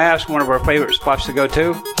Raleigh, Mass., one of our favorite spots to go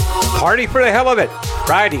to. Party for the hell of it.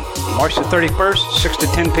 Friday, March the 31st, 6 to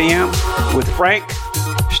 10 p.m. with Frank,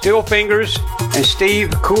 Steel Fingers, and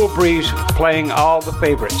Steve Cool Breeze playing all the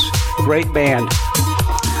favorites. Great band.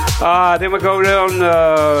 Then we go down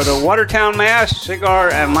to Watertown, Mass.,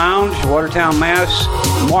 Cigar and Lounge, Watertown, Mass.,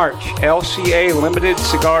 March. LCA Limited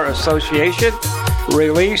Cigar Association.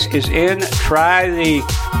 Release is in. Try the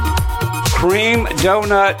Cream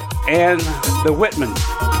Donut and the Whitman.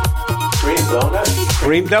 Cream donut?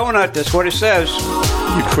 Cream donut, that's what it says.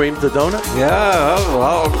 You creamed the donut? Yeah,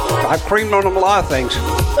 well, I've creamed on them a lot of things.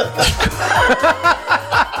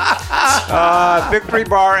 Victory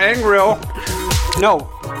Bar and Grill. No,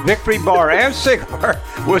 Victory Bar and Cigar,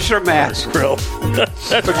 Worcester, Mass. Grill.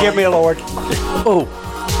 Forgive me, Lord. Oh.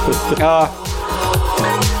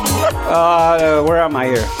 Where am I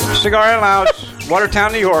here? Cigar and Lounge,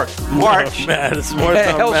 Watertown, New York. March. Oh, man, it's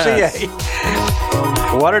Watertown, LCA.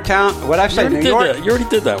 Watertown. What did I say? New York. You already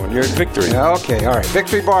did that one. You're at Victory. Okay, all right.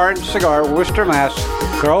 Victory Bar and Cigar, Worcester, Mass.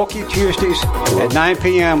 Karaoke Tuesdays at 9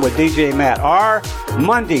 p.m. with DJ Matt R.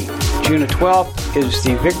 Monday, June the 12th, is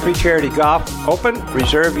the Victory Charity Golf Open.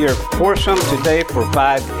 Reserve your foursome today for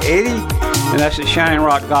 $580, and that's at Shining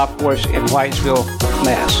Rock Golf Course in Whitesville,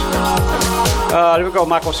 Mass. There we go,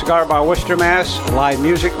 Michael Cigar Bar, Worcester, Mass. Live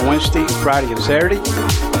music Wednesday, Friday, and Saturday.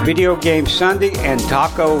 Video game Sunday and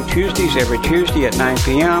Taco Tuesdays every Tuesday at 9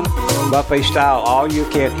 p.m. Buffet style, all you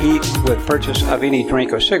can eat with purchase of any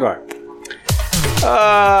drink or cigar.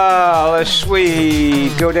 We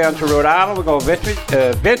go down to Rhode Island. We go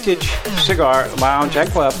Vintage Cigar Lounge and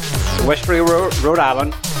Club, Westbury, Rhode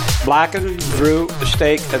Island. Black and Drew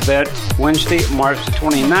Steak event Wednesday, March the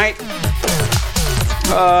 29th.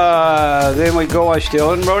 Then we go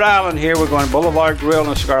still in Rhode Island here. We're going to Boulevard Grill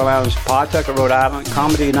and Cigar Lounge, Pawtucket, Rhode Island.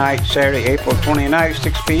 Comedy night, Saturday, April 29th,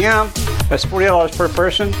 6 p.m. That's $40 per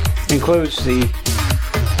person. Includes the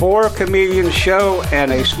 4-comedian show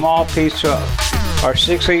and a small pizza or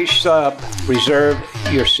 6-each sub. Reserve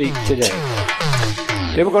your seat today.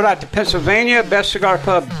 Then we'll go out to Pennsylvania. Best Cigar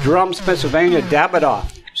Club, Drums, Pennsylvania.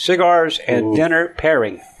 Davidoff. Cigars and dinner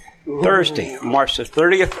pairing. Thursday, March the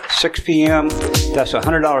 30th, 6 p.m. That's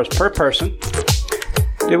 $100 per person.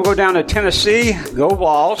 Then we'll go down to Tennessee. Go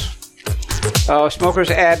Vols.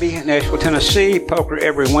 Smokers Abbey, Nashville, Tennessee. Poker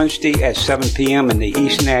every Wednesday at 7 p.m. in the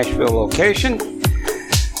East Nashville location.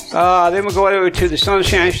 Then we'll go over to the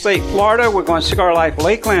Sunshine State, Florida. We're going Cigar Life,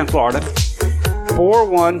 Lakeland, Florida.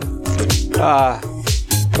 4-1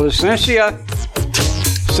 Placencia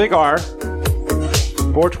Cigar.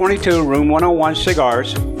 422 Room 101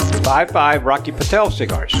 Cigars. 5-5 Rocky Patel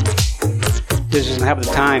Cigars. This doesn't have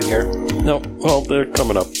the time here. No, well, they're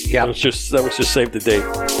coming up. Yeah. That was just saved the date.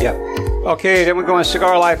 Yeah. Okay, then we're going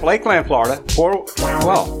Cigar Life, Lakeland, Florida.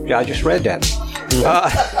 I just read that.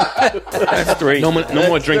 That's 3. No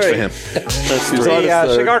more drinks for him. That's 3.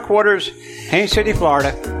 The Cigar Quarters, Haines City,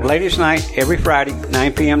 Florida. Ladies' night every Friday,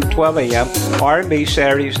 9 p.m. to 12 a.m. R&B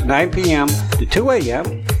Saturdays, 9 p.m. to 2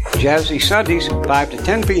 a.m. Jazzy Sundays, 5 to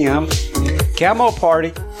 10 p.m. Camo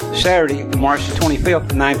Party, Saturday, March the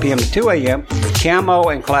 25th, 9 p.m. to 2 a.m. Camo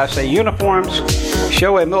and Class A uniforms.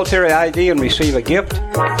 Show a military ID and receive a gift.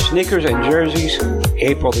 Sneakers and jerseys,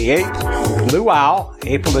 April the 8th. Luau,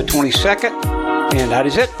 April the 22nd. And that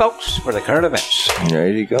is it, folks, for the current events. There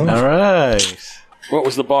you go. All right. What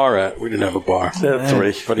was the bar at? We didn't have a bar. They had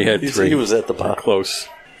 3. But he had 3. He was at the bar. Close.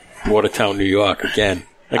 Watertown, New York, again.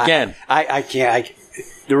 I can't.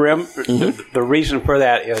 The reason for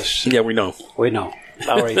that is... Yeah, we know. We know.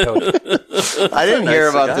 I already told you. I didn't hear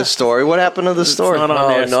about this story. What happened to the story? It's not on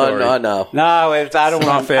their story. No. No, I don't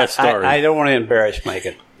want fair story. I don't want to embarrass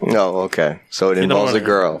Megan. No, okay. So it involves a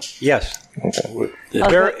girl. Yes. Okay.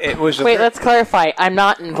 It was Wait, let's clarify. I'm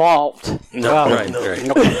not involved. No, right.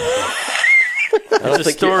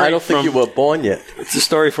 I don't think you were born yet. It's a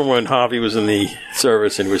story from when Harvey was in the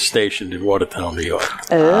service and was stationed in Watertown, New York.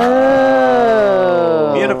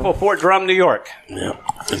 Oh. Beautiful Fort Drum, New York. Yeah. All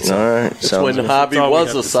right. It's when Harvey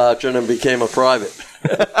was a sergeant and became a private.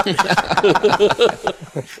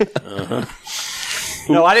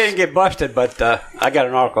 No, I didn't get busted, but I got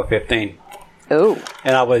an Article 15. Oh.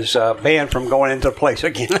 And I was banned from going into the place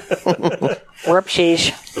again.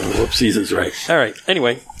 Whoopsies. Whoopsies is right. All right.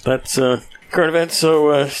 Anyway, that's current events.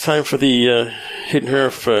 So it's time for the Hidden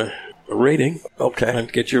Herf rating. Okay.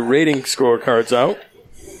 And get your rating scorecards out.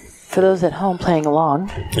 For those at home playing along.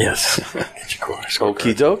 Yes. Get your scorecard.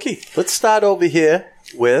 Okie dokie. Let's start over here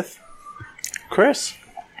with Chris.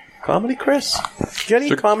 Comedy Chris. You got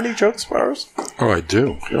any comedy jokes for us? Oh, I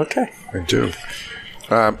do. Okay. I do.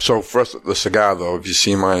 So first, the cigar, though, if you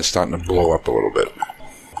see mine, it's starting to blow up a little bit.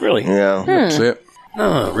 Really? Yeah. See it?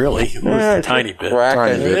 No, really. It was a tiny bit.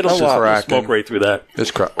 Tiny bit. It'll just smoke right through that. It's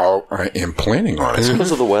I am planning on it. It's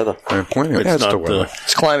because of the weather. I'm planning on it. It's the weather.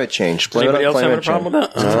 It's climate change. Does anybody else have a problem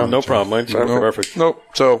with that? No problem. Mine's perfect. Nope.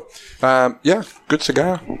 So, yeah, good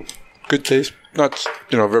cigar. Good taste. Not,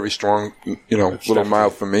 very strong, little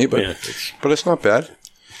mild for me, but it's not bad.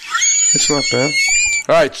 It's not bad.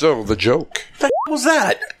 All right, so the joke. What was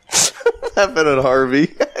that? Happened at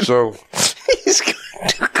Harvey. So,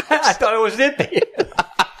 I thought it was it.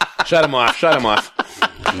 Shut him off.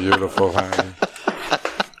 Beautiful, Harry.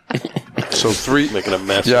 So making a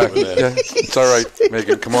mess. Yeah, over there. yeah, it's all right,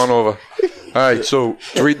 Megan. Come on over. All right, so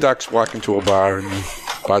 3 ducks walk into a bar, and the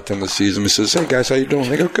bartender sees them. He says, "Hey guys, how you doing?"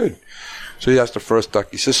 They go, "Good." So he asks the first duck.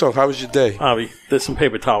 He says, "So how was your day?" Harvey, there's some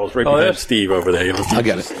paper towels right behind Steve over there. I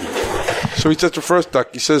get it. So he says the first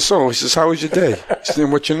duck. He says, "How was your day?" He says,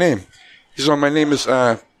 "What's your name?" He says, "Oh, my name is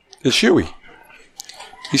Huey."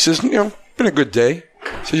 He says, "Been a good day."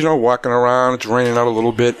 He says, "Walking around, it's raining out a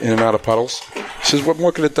little bit, in and out of puddles." He says, "What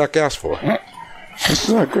more could a duck ask for?" He says,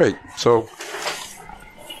 "Oh, great." So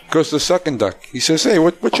goes to the second duck. He says, "Hey,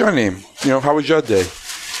 what's your name? How was your day?"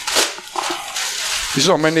 He says,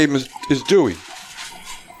 "Oh, my name is Dewey."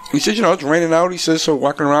 He says, "It's raining out." He says, "So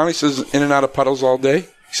walking around," he says, "in and out of puddles all day."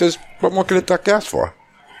 He says, "What more could a duck ask for?"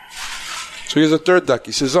 So here's a third duck.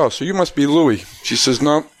 He says, "Oh, so you must be Louie." She says,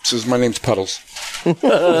 "No." He says, "My name's Puddles." It's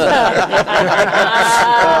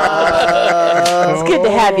good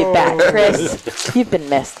to have you back, Chris. You've been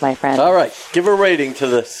missed, my friend. All right. Give a rating to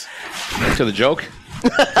this. To the joke?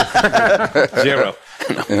 0.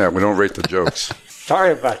 Yeah, we don't rate the jokes.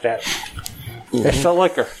 Sorry about that. It's the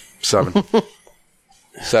liquor. 7.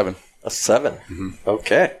 7. A 7. Mm-hmm.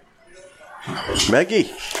 Okay.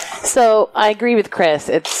 Maggie. So I agree with Chris.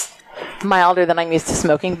 It's milder than I'm used to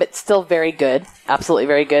smoking, but still very good. Absolutely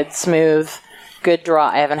very good. Smooth. Good draw.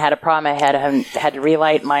 I haven't had a problem. I haven't had to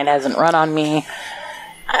relight. Mine hasn't run on me.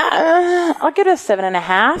 I'll give it a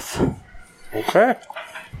 7.5. Okay.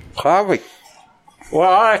 Harvey. Well,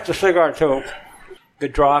 I like the cigar too.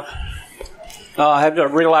 Good draw. I had to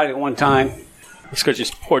relight it one time. It's because you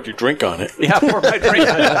poured your drink on it. Yeah, I poured my drink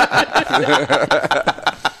on it.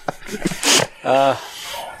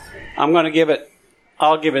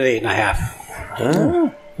 I'll give it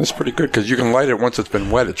 8.5. That's pretty good because you can light it once it's been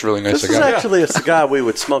wet. It's really nice This is cigar. actually a cigar we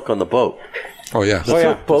would smoke on the boat. Oh, yeah. It's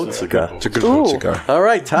a boat cigar. It's a good boat cigar. All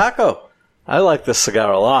right, Taco. I like this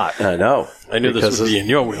cigar a lot. I know. I knew this would be in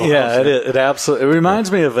your wheelhouse. Yeah, it absolutely. It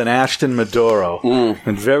reminds me of an Ashton Maduro.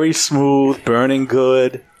 And very smooth, burning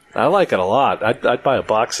good. I like it a lot. I'd buy a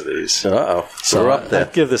box of these. Uh-oh. So we're up there.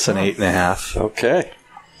 I'd give this an 8.5. Okay.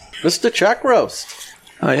 Mr. Chuck Roast.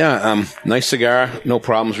 Oh, yeah. Nice cigar. No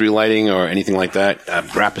problems relighting or anything like that.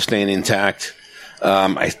 Wrapper staying intact.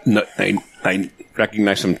 I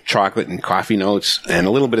recognize some chocolate and coffee notes and a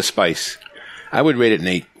little bit of spice. I would rate it an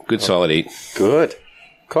 8. Good solid 8. Good.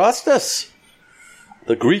 Costas.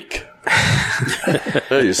 The Greek.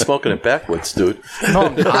 Hey, you're smoking it backwards, dude. No,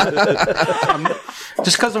 I'm not.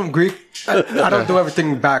 Just because I'm Greek, I don't do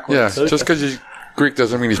everything backwards. Yeah, just because he's Greek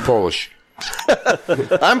doesn't mean he's Polish.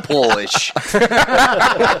 I'm Polish.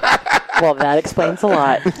 Well, that explains a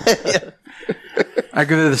lot. I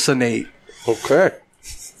give this an 8. Okay.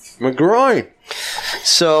 McGroin.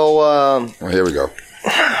 So, here we go.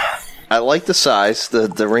 I like the size.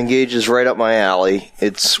 The ring gauge is right up my alley.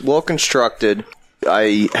 It's well constructed.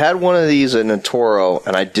 I had one of these in a Toro,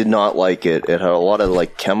 and I did not like it. It had a lot of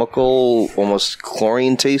like chemical, almost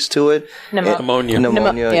chlorine taste to it. Pneumonia.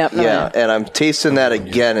 Yeah, and I'm tasting that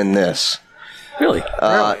again in this. Really?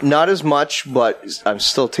 Not as much, but I'm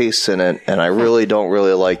still tasting it, and I really don't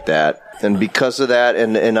really like that. And because of that,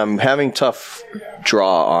 and I'm having tough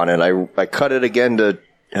draw on it. I cut it again to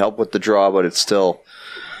help with the draw, but it's still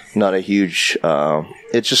not a huge.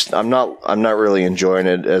 It's just I'm not really enjoying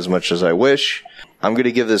it as much as I wish. I'm going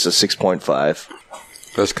to give this a 6.5.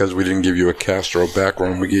 That's because we didn't give you a Castro back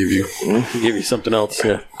when we gave you. We gave you something else,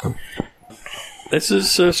 yeah. This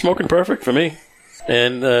is smoking perfect for me.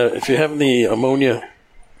 And if you have the ammonia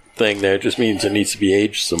thing there, it just means it needs to be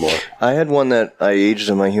aged some more. I had one that I aged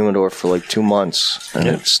in my humidor for like 2 months, and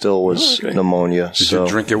it still was pneumonia. Did you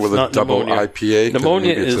drink it with a double pneumonia. IPA?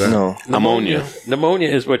 Pneumonia is ammonia. Pneumonia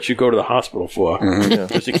is what you go to the hospital for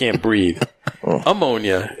because you can't breathe.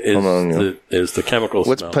 Ammonia is the chemical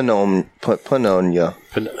What's smell. pneumonia?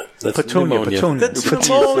 That's Petunia. pneumonia. That's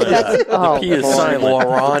pneumonia. The P is silent.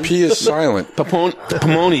 Moron. P is silent.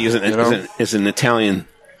 Peponi is an Italian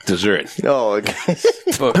dessert. Oh, okay.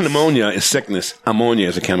 Pneumonia is sickness. Ammonia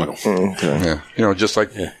is a chemical. Yeah. Just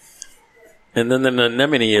like And then the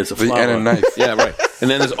anemone is a the flower. end of knife. Yeah, right.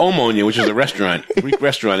 And then there's Omonia, which is a restaurant, Greek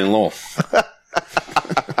restaurant in Lowell.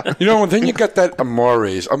 Then you got that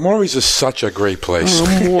Amores. Amores is such a great place.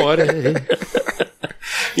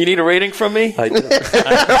 You need a rating from me? I do.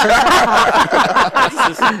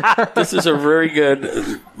 This is a very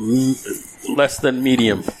good, less than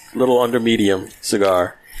medium, little under medium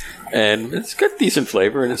cigar. And it's got decent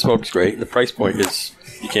flavor, and it smokes great. And the price point is,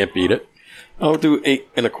 you can't beat it. I'll do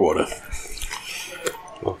 8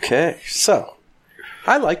 1/4. Okay, so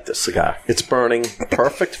I like this cigar. It's burning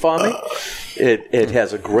perfect for me. It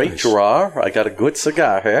has a great draw. I got a good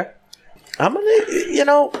cigar here. I'm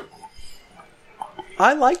gonna,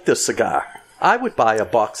 I like this cigar. I would buy a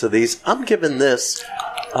box of these. I'm giving this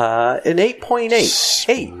an 8.8.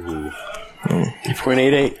 8.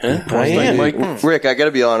 8.88, huh? I am. Rick, I got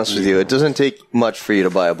to be honest with you. It doesn't take much for you to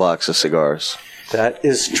buy a box of cigars. That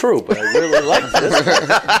is true, but I really like this.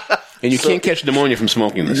 And you can't catch pneumonia from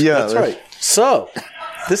smoking this. Yeah, That's right. So,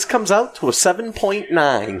 this comes out to a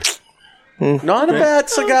 7.9. Not a bad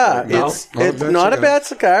cigar. It's not a bad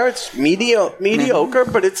cigar. It's mediocre,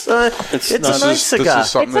 but it's a nice cigar.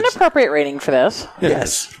 It's an appropriate rating for this.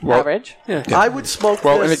 Yes. Average. Yeah. I would smoke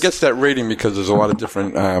Well, this. and it gets that rating because there's a lot of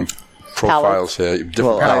different profiles here.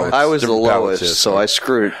 Different palettes, I was the different palettes lowest, here, so I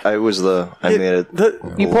screwed. I made it.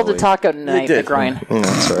 You pulled a taco tonight, did. McGroin.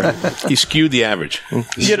 Sorry. He skewed the average.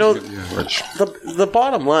 The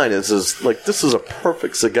bottom line is like this is a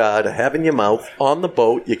perfect cigar to have in your mouth on the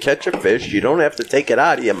boat. You catch a fish, you don't have to take it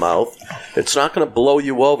out of your mouth. It's not going to blow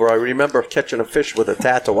you over. I remember catching a fish with a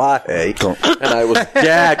tatuaje, and I was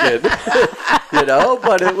gagging,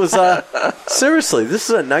 But it was seriously, this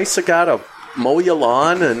is a nice cigar to mow your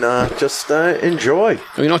lawn and just enjoy.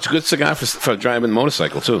 It's a good cigar for driving the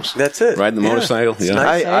motorcycle too. That's it. Riding the motorcycle. It's Yeah.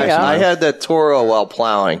 nice. I had that Toro while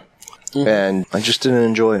plowing, and I just didn't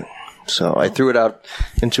enjoy it. So I threw it out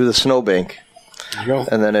into the snowbank,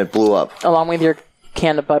 and then it blew up. Along with your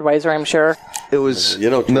can of Budweiser, I'm sure. It was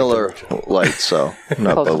Miller Light, so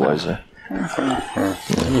not Close Budweiser.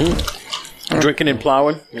 Drinking and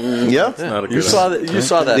plowing? Yeah. Not a good You saw that.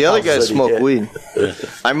 The other house guys that he smoke did. weed.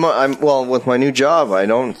 I'm with my new job. I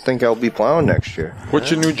don't think I'll be plowing next year.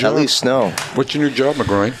 What's your new job? At least snow. What's your new job,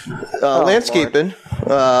 McGroin? Landscaping.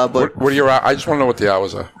 But What are your? I just want to know what the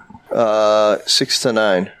hours are. 6 to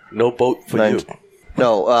 9. No boat for you.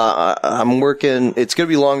 No, I'm working. It's going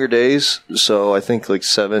to be longer days, so I think like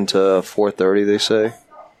 7 to 4:30. They say.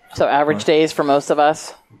 So average days for most of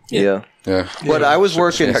us. Yeah. Yeah. But I was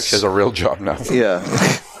working. She actually has a real job now. Yeah.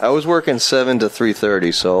 I was working 7 to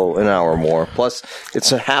 3:30, so an hour more. Plus,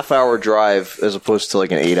 it's a half-hour drive as opposed to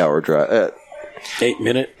like an 8-hour drive. 8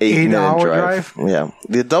 minute. 8-hour drive? Yeah.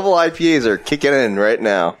 The double IPAs are kicking in right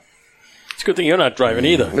now. It's a good thing you're not driving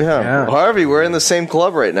either. Yeah. Harvey, we're in the same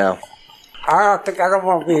club right now. I don't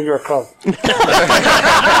want to be in your club.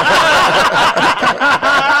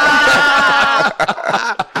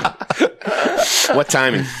 What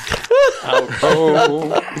timing?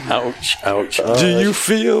 Ouch. Do you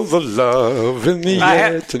feel the love in the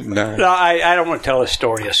air tonight? No, I don't want to tell a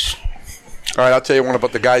story. All right, I'll tell you one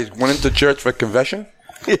about the guy who went into church for confession.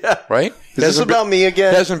 Yeah. Right? Is this about me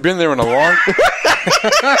again? He hasn't been there in a long.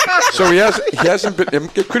 So he hasn't been.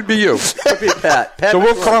 It could be you. Could be Pat. So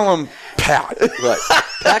we'll call him Pat. Right.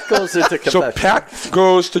 Pat goes into confession. So Pat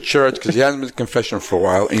goes to church because he hasn't been to confession for a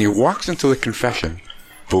while, and he walks into the confession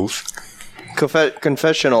booth.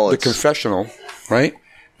 Confessional. The confessional, right?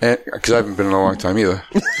 Because I haven't been in a long time either.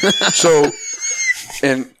 So,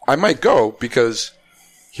 and I might go because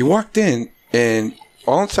he walked in, and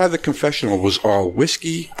all inside the confessional was all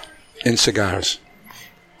whiskey and cigars.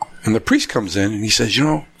 And the priest comes in, and he says,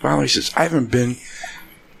 Father, he says, I haven't been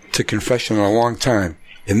to confession in a long time,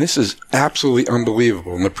 and this is absolutely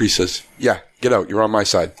unbelievable. And the priest says, yeah, get out. You're on my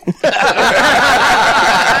side.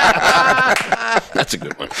 That's a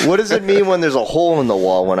good one. What does it mean when there's a hole in the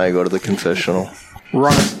wall when I go to the confessional?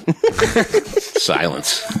 Run.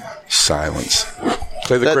 Silence.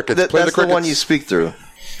 Play the crickets. That's the one you speak through.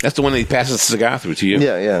 That's the one that he passes the cigar through to you.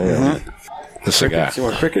 Yeah. Mm-hmm. The cigar. You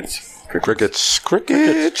want crickets? Crickets.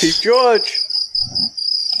 Chief George.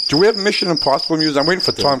 Do we have Mission Impossible music? I'm waiting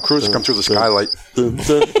for Tom Cruise to come through the skylight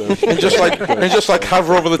and just like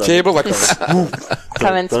hover over the table, like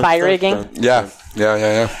Come in spy rigging. Yeah.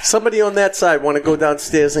 Somebody on that side want to go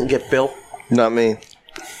downstairs and get Bill? Not me.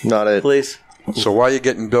 Not it. Please. So why are you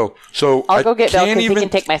getting Bill? So I'll go get Bill because he can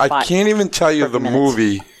take my spot. I can't even tell you the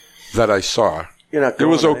movie that I saw. You're not it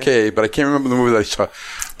going, was okay, but I can't remember the movie that I saw.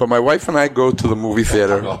 But my wife and I go to the movie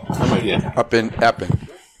theater up in Epping,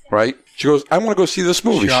 right? She goes, I want to go see this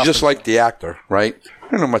movie. She just liked the actor, right? I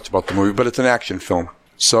don't know much about the movie, but it's an action film.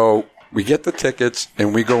 So we get the tickets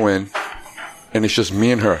and we go in, and it's just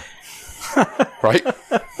me and her, right?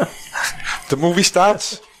 The movie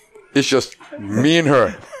starts, it's just me and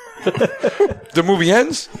her. The movie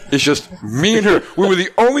ends, it's just me and her. We were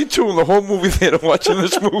the only two in the whole movie theater watching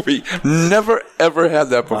this movie. Never, ever had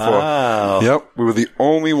that before. Wow. Yep, we were the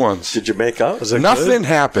only ones. Did you make up? Nothing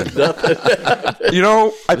happened. There's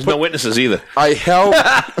no witnesses either. I held,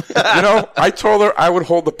 I told her I would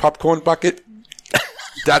hold the popcorn bucket.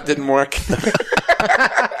 That didn't work.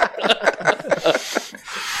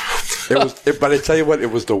 But I tell you what,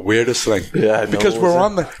 it was the weirdest thing. Yeah, I know. Because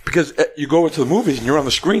because you go into the movies and you're on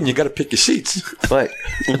the screen, you got to pick your seats. Right.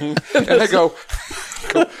 And I go,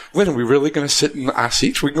 when are we really going to sit in our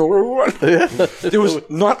seats? We can go where we want. There was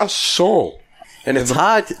not a soul. And it's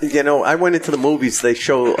hard, I went into the movies. They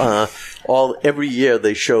show every year.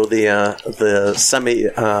 They show the semi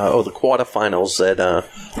or the quarterfinals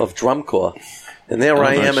of drum corps. And there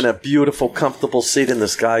I am in a beautiful, comfortable seat, and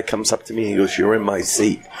this guy comes up to me and he goes, "You're in my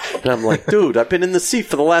seat." And I'm like, "Dude, I've been in the seat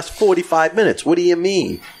for the last 45 minutes. What do you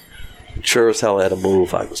mean?" Sure as hell I had to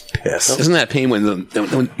move. I was pissed. Isn't that pain when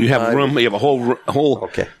you have room, you have a whole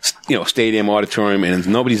stadium, auditorium, and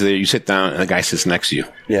nobody's there, you sit down, and the guy sits next to you.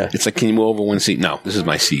 Yeah. It's like, can you move over one seat? No, this is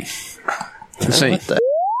my seat. Insane.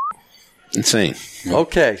 Insane.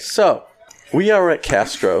 Okay, so we are at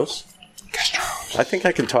Castro's. I think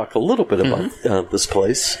I can talk a little bit about this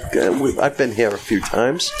place. I've been here a few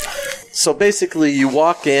times. So basically, you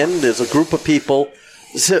walk in, there's a group of people.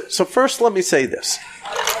 So first, let me say this.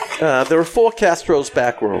 There are 4 Castro's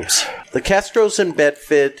back rooms. The Castro's in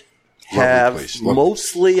Bedford have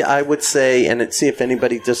mostly, I would say, and see if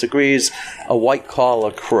anybody disagrees, a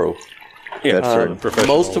white-collar crew. Yeah,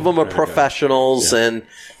 most of them are professionals, and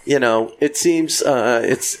it seems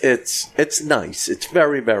it's nice. It's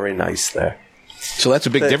very, very nice there. So that's a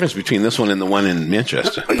big difference between this one and the one in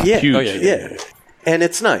Manchester. Yeah, huge. Yeah. And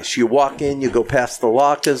it's nice. You walk in, you go past the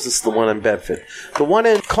lockers. This is the one in Bedford. The one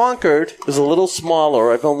in Concord is a little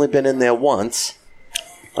smaller. I've only been in there once.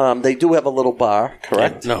 They do have a little bar,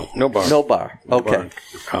 correct? No bar. No bar. Okay.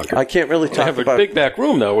 I can't really talk about. They have a big back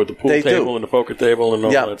room though with the pool table and the poker table and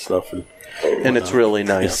all that stuff. And it's really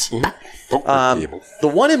nice. Yeah. The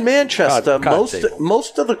one in Manchester,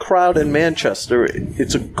 most of the crowd in Manchester,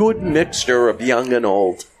 it's a good mixture of young and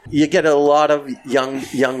old. You get a lot of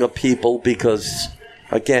younger people because,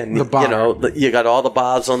 again, you got all the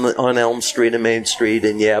bars on Elm Street and Main Street,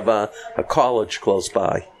 and you have a college close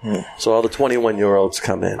by. So all the 21-year-olds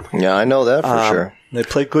come in. Yeah, I know that for sure. They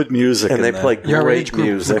play good music. And they play great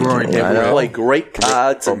music. And we play great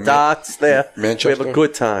cards and darts there. Manchester. We have a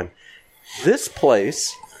good time. This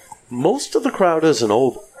place, most of the crowd is an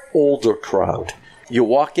older crowd. You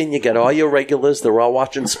walk in, you get all your regulars. They're all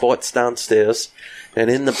watching sports downstairs. And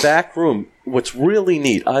in the back room, what's really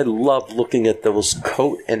neat, I love looking at those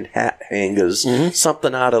coat and hat hangers,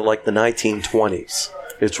 something out of like the 1920s.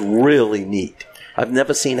 It's really neat. I've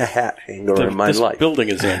never seen a hat hanger in my life. This building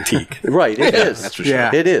is antique. Right, it is. That's for sure.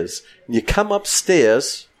 Yeah. It is. You come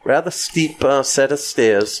upstairs, rather steep set of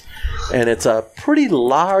stairs, and it's a pretty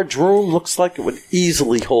large room. Looks like it would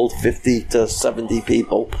easily hold 50 to 70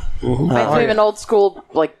 people. Reminds me of an old school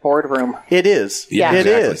like boardroom. It is. Yeah. It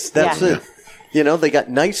Exactly. is. That's Yeah. it. You know, they got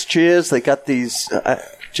nice chairs. They got these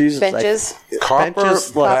Benches. Copper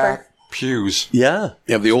back pews. Yeah.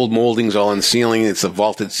 You have the old moldings all on the ceiling. It's a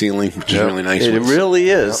vaulted ceiling, which is really nice. It really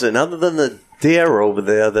is. And other than the deer over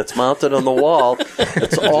there that's mounted on the wall,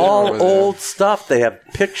 it's all old stuff. They have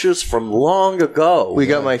pictures from long ago. We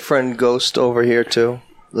got my friend Ghost over here too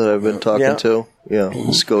that I've been talking to. Yeah,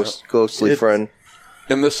 this ghostly friend.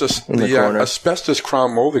 And this is In the the corner. asbestos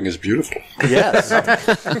crown molding is beautiful. Yes.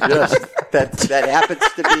 Yes. That happens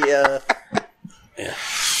to be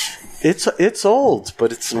It's old,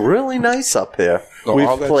 but it's really nice up here. No, We've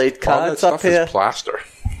all that- played all that cards stuff up here. is plaster.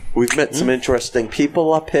 We've met some interesting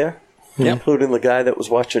people up here, including the guy that was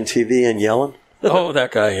watching TV and yelling. Oh,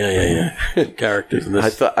 that guy. Yeah. Characters in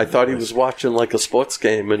this. I thought he was watching like a sports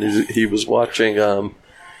game, and he was watching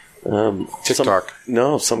TikTok.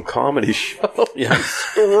 some comedy show. Yeah.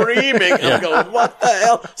 Screaming. I'm going, what the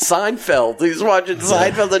hell? Seinfeld. He's watching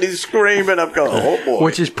Seinfeld and he's screaming. I'm going, oh boy.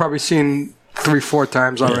 Which he's probably seen 3-4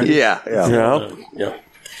 times already. Yeah. Yeah.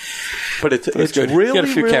 But it's good. really, You got a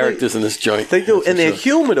few really- characters in this joint. They do, and their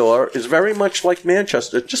Sure. humidor is very much like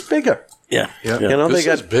Manchester, just bigger. Yeah. You know, This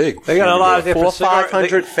they is got big. They got a lot of different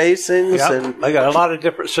 500 facings, Yeah, and they got a lot of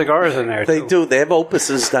different cigars in there. they too. do. They have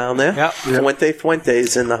opuses down there. Yep.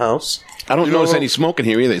 Fuente's in the house. I don't notice any smoke in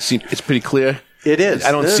here either. It's pretty clear. It is.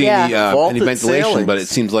 I don't see any Vaulted ventilation, ceilings. but it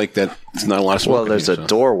seems like that it's not a lot of smoke. Well, there's a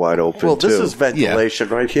door wide open Well, too. this is ventilation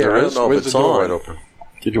right here. I don't know if Where's it's the door on. wide open?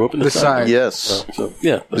 Did you open The side. Yes.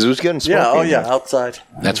 Yeah. It was getting smoky. Yeah, oh in yeah, here. outside.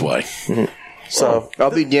 That's why. So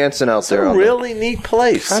I'll be dancing out it's there. a all day. really neat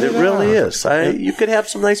place. It really is. You could have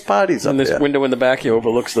some nice parties up And this there. window in the back here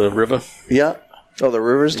overlooks the river. Yeah. Oh, the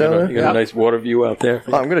river's You down got, there? you got a nice water view out there.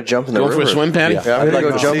 Oh, I'm going to jump in the Going river. for a swim, Paddy? Yeah, I'm I'd going like to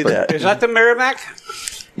go to see jumping. that. Is that the Merrimack?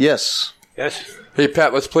 Yes. Yes. Hey,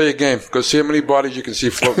 Pat, let's play a game. Go see how many bodies you can see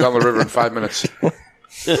float down the river in 5 minutes.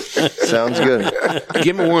 Sounds good.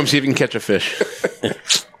 Give him a worm, see if you can catch a fish.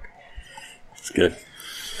 It's good.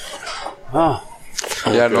 Oh.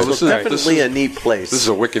 Yeah, no, this is Definitely a neat place. This is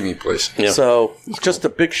a wicked neat place. Yeah. So, just a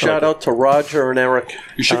big shout out to Roger and Eric.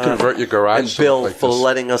 You should convert your garage and to Bill like for this.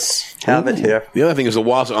 letting us have it here. The other thing is the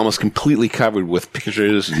walls are almost completely covered with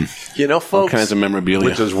pictures and You know, all folks, kinds of memorabilia.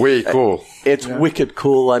 Which is way cool. it's wicked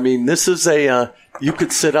cool. I mean, this is you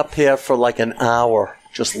could sit up here for like an hour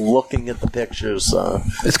just looking at the pictures.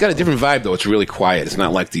 It's got a different vibe, though. It's really quiet. It's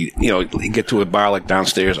not like you get to a bar like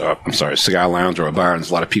downstairs, or a cigar lounge or a bar, and there's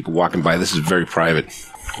a lot of people walking by. This is very private.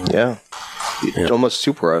 Yeah. Almost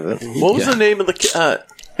too private. What was the name of the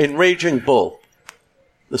Enraging Bull?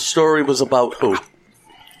 The story was about who?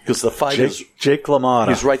 Because the fighter's Jake LaMotta.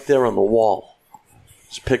 he's right there on the wall.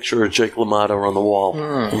 There's a picture of Jake LaMotta on the wall.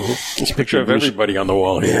 It's a picture of everybody on the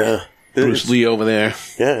wall here. Yeah. Bruce Lee over there.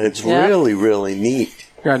 Yeah, it's Yeah. really, really neat.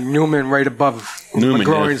 Got Newman right above Newman,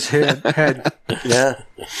 McGrory's head. Yeah.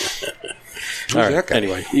 All right.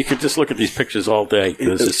 Anyway, you could just look at these pictures all day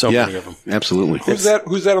because there's so many of them. Absolutely. Who's that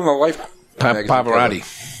on the Life magazine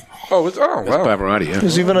Pavarotti. cover? Wow. Pavarotti, yeah.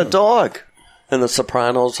 There's even a dog. And the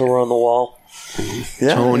Sopranos are on the wall.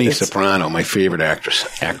 Yeah, Tony it's Soprano, my favorite actor.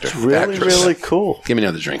 really, Actress. really cool. Give me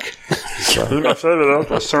another drink.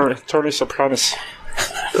 Tony Sopranos.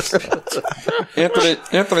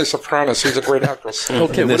 Anthony Sopranos. He's a great actress. Okay, And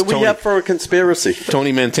what there's do we Tony- have for a conspiracy?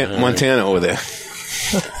 Tony Montana over there.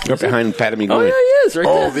 Right behind Paddy Oh, McGowan. yeah, he is. Right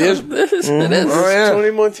Oh, there. there's- It is. It is. Oh, yeah.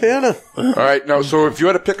 Tony Montana. All right, now, so if you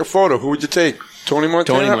had to pick a photo, who would you take? Tony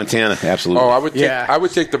Montana? Tony Montana, absolutely. Oh, I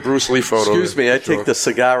would take the Bruce Lee photo. Excuse me, I take the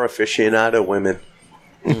cigar aficionado women.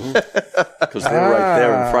 Because they're right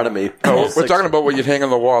there in front of me. No, we're talking about what you'd hang on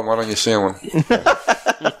the wall, not on your ceiling.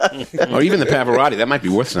 Or even the Pavarotti. That might be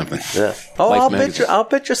worth something. Yeah. Oh, Life I'll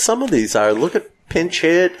bet you some of these are. Look at Pinch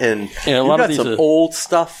Hit, and Yeah, a you've lot got of these some are- old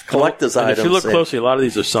stuff, collector's And items. if you look in. closely, a lot of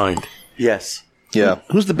these are signed. Yes. Yeah.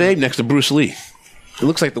 Who's the babe next to Bruce Lee? It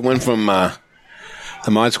looks like the one from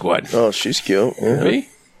the Mod Squad. Oh, she's cute. Yeah. Me?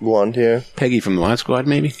 Blonde hair. Peggy from the Mod Squad,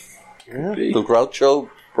 maybe? Yeah. The Groucho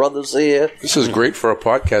brothers here. This is great for a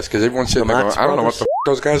podcast because everyone's sitting there going, I don't know what the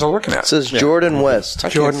those guys are looking It at. says Jordan West. I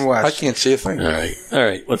can't see a thing. All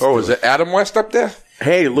right. Let's is it Adam West up there?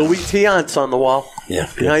 Hey, Louis Tiant's on the wall. Yeah.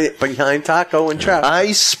 Behind Taco and Chuck.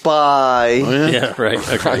 I spy. Yeah, right.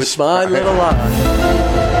 Okay. With my little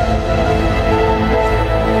eye.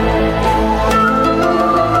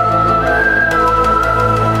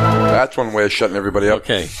 That's one way of shutting everybody up.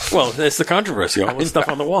 Okay. Well, it's the controversy. All the stuff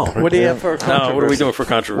on the wall. What do you have for No, what are we doing for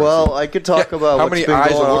controversy? Well, I could talk about How what's many been eyes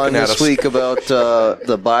going are on looking at this us? week about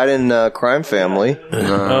the Biden crime family.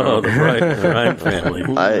 Oh, the Ryan family.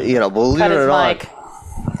 Believe Cut it his or not. mic.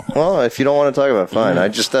 Well, if you don't want to talk about it, fine.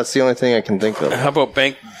 That's the only thing I can think of. How about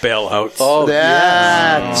bank bailouts? Oh,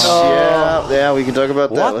 Yeah, we can talk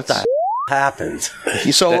about that. What the happened?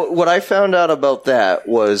 So what I found out about that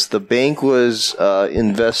was the bank was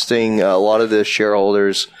investing, a lot of the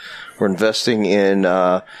shareholders were investing in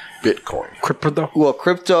Bitcoin.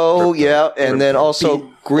 Crypto, yeah, and then also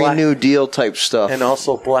Green New Deal type stuff. And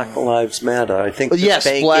also Black Lives Matter. I think Yes,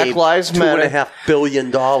 bank Black gave Lives Matter. $2.5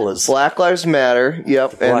 billion. Black Lives Matter,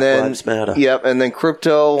 yep. Black Lives Matter. Yep, and then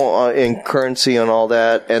crypto and currency and all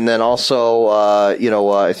that. And then also,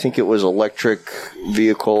 I think it was electric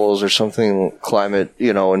vehicles or something, climate,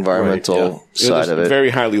 environmental side of it.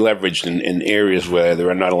 Very highly leveraged in areas where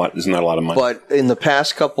there's not a lot of money. But in the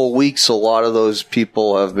past couple of weeks, a lot of those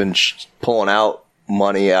people have been pulling out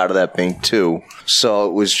money out of that bank too. So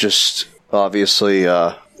it was just obviously,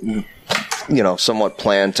 somewhat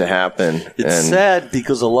planned to happen. It's sad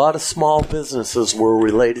because a lot of small businesses were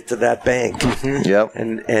related to that bank. Mm-hmm. Yep.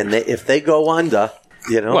 And if they go under,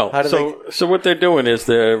 So what they're doing is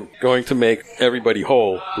they're going to make everybody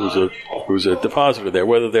whole who's a depositor there,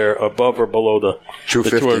 whether they're above or below the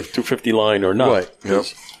 250 line or not. Right. Yep.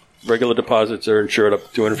 Regular deposits are insured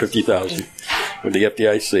up to $250,000 with the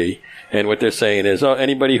FDIC. And what they're saying is,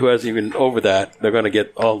 anybody who has even over that, they're going to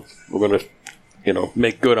get we're going to,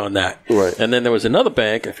 make good on that. Right. And then there was another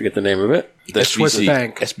bank, I forget the name of it. The Swiss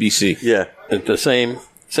Bank. SBC. Yeah. The same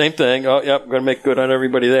thing. Oh, yep, we're going to make good on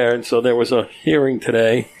everybody there. And so there was a hearing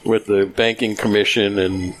today with the Banking Commission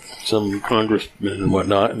and some congressmen and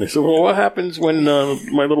whatnot. And they said, well, what happens when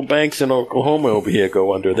my little banks in Oklahoma over here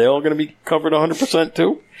go under? Are they all going to be covered 100%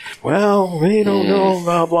 too? Well, we don't know,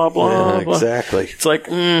 blah, blah, blah. Yeah, exactly. It's like,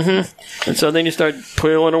 And so then you start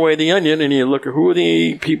peeling away the onion and you look at who are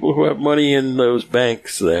the people who have money in those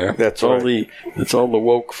banks there. That's all right. It's all the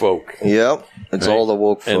woke folk. Yep. It's all the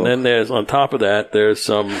woke folk. And then there's, on top of that, there's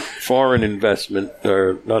some foreign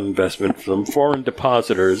some foreign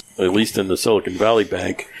depositors, at least in the Silicon Valley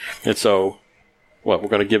Bank. And so, we're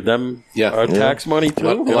going to give them our tax money too?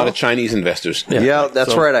 A lot of Chinese investors. Yeah,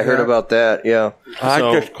 that's right. I heard about that. Yeah.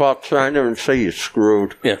 I just call China and say you're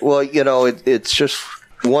screwed. Yeah. Well, it's just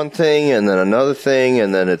one thing and then another thing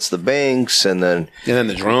and then it's the banks and then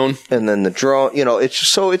the drone. And then the drone.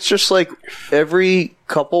 It's just like every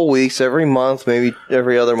couple weeks, every month, maybe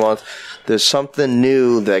every other month, there's something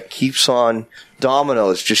new that keeps on,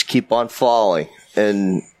 dominoes just keep on falling.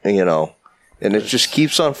 And it just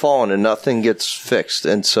keeps on falling and nothing gets fixed.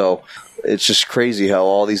 And so it's just crazy how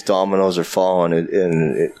all these dominoes are falling.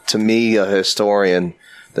 And to me, a historian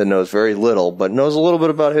that knows very little, but knows a little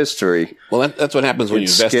bit about history. Well, that's what happens when you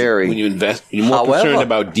invest. Scary. When you invest, you're more concerned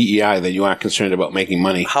about DEI than you are concerned about making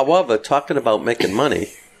money. However, talking about making money,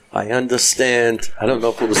 I understand, I don't know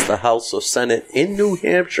if it was the House or Senate in New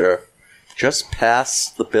Hampshire, just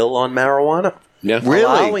passed the bill on marijuana. Yeah. Really?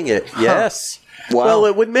 Allowing it, yes. Wow. Well,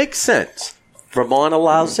 it would make sense. Vermont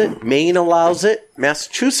allows it, Maine allows it,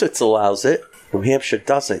 Massachusetts allows it, New Hampshire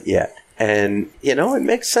doesn't yet. And, it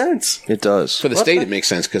makes sense. It does. For the state, it makes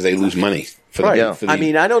sense because they lose money. Right. I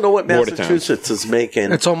mean, I don't know what border Massachusetts is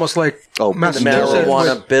making. It's almost like the Massachusetts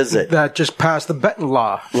marijuana visit. that just passed the betting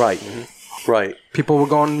law. Right. Right. People were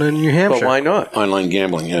going to New Hampshire. But why not? Online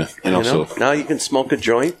gambling, yeah. And also, now you can smoke a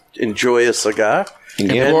joint, enjoy a cigar,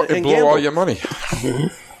 and blow all your money.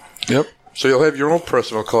 Mm-hmm. Yep. So you'll have your own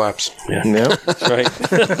personal collapse. Yeah. That's right.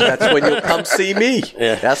 That's when you'll come see me.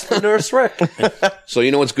 Yeah. That's the Nurse Rick. So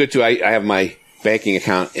you know what's good too? I have my banking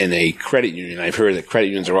account in a credit union. I've heard that credit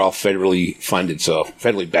unions are all federally funded, so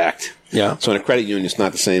federally backed. Yeah. So in a credit union, it's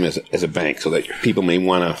not the same as a bank, so that people may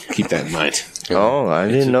want to keep that in mind. Oh, I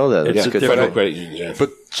didn't know that. It's a good federal credit unions, yeah.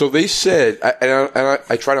 But so they said,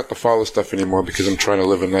 I try not to follow stuff anymore because I'm trying to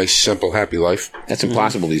live a nice, simple, happy life. That's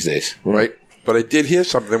impossible these days, right? But I did hear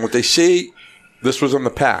something. What they say, this was in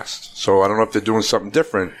the past, so I don't know if they're doing something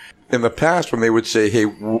different. In the past, when they would say, "Hey,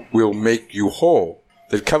 we'll make you whole,"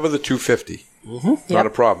 they'd cover the $250. Mm-hmm. Not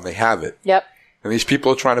a problem. They have it. Yep. And these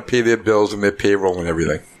people are trying to pay their bills and their payroll and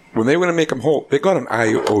everything. When they were going to make them whole, they got an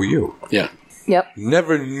IOU. Yeah. Yep.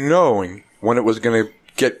 Never knowing when it was going to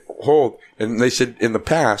get whole. And they said in the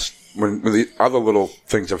past, when the other little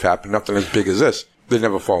things have happened, nothing as big as this, they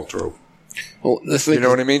never fall through. Well, you know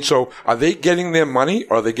what I mean? So are they getting their money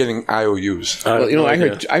or are they getting IOUs? Well,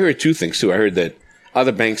 I heard two things too. I heard that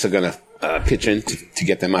other banks are going to pitch in to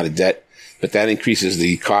get them out of debt. but that increases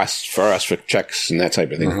the costs for us for checks and that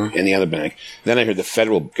type of thing. Any other bank. Then I heard the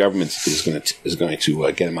federal government is going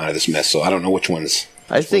to get them out of this mess. So I don't know which ones.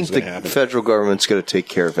 I think the federal government's going to take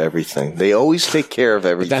care of everything. They always take care of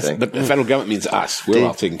everything. But the federal government means us. We're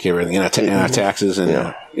all taking care of everything, and our taxes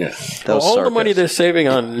and all the money they're saving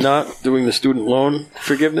on not doing the student loan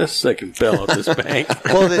forgiveness, they can bail out this bank.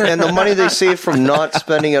 Well, and the money they save from not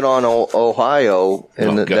spending it on Ohio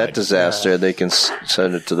and that disaster, they can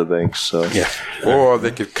send it to the banks. So or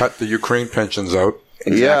they could cut the Ukraine pensions out.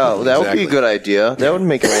 Yeah, that would be a good idea. That would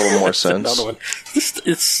make a little more sense.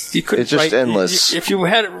 It's just endless. If you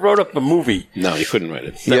wrote up a movie, no, you couldn't write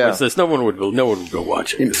it. No one would go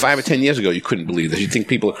watch it. 5 or 10 years ago, you couldn't believe this. You think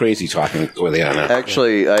people are crazy talking where they are now.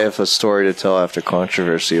 Actually, I have a story to tell after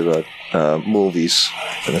controversy about movies.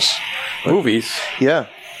 Movies? Yeah.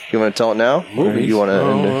 You want to tell it now? Movies? You want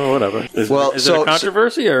to? Whatever. Is it a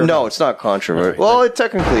controversy? Or no, it's not controversy. Well, it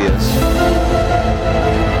technically is.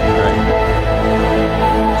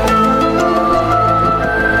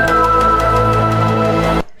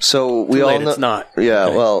 So we all know. It's not. Yeah,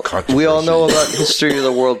 well, we all know about History of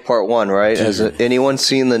the World Part 1, right? Has anyone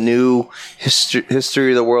seen the new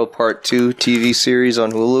History of the World Part 2 TV series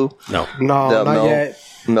on Hulu? No, not yet.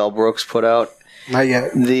 Mel Brooks put out. Not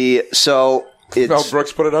yet. Mel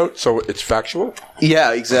Brooks put it out, so it's factual?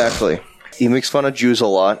 Yeah, exactly. He makes fun of Jews a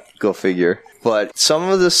lot. Go figure. But some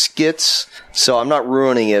of the skits, so I'm not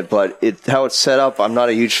ruining it, but how it's set up, I'm not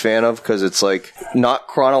a huge fan of because it's like not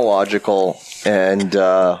chronological, and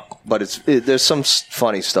but there's some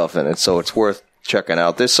funny stuff in it, so it's worth checking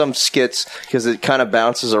out. There's some skits because it kind of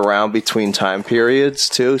bounces around between time periods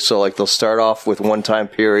too. So like they'll start off with one time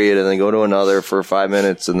period and then go to another for 5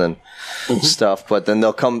 minutes and then stuff. But then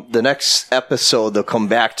the next episode, they'll come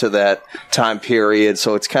back to that time period.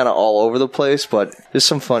 So it's kind of all over the place, but there's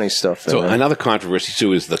some funny stuff in So there. another controversy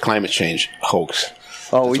too is the climate change hoax.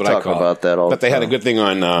 Oh, we talk about that all the time. But they had a good thing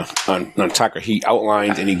on Tucker. He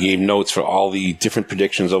outlined and he gave notes for all the different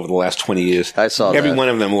predictions over the last 20 years. I saw Every that. one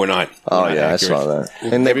of them were not. Oh, not yeah, accurate. I saw that.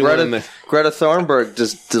 And Greta Thunberg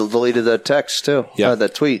just deleted that text, too. Yeah.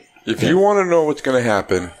 That tweet. If you want to know what's going to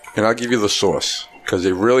happen, and I'll give you the source, because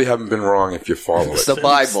they really haven't been wrong if you follow it. The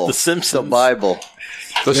Bible. The Simpsons. The Bible.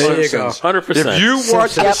 The There Simpsons. you go. 100%. If you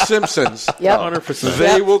watch The Simpsons, 100%.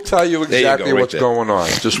 they will tell you exactly right what's there. going on.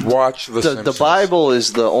 Just watch The Simpsons. The Bible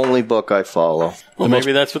is the only book I follow. Well,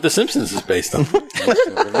 maybe that's what The Simpsons is based on.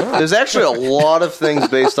 There's actually a lot of things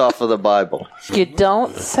based off of the Bible. You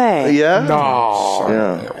don't say. Yeah? No.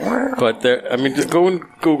 Yeah. But just go and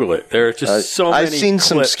Google it. There are just so many I've seen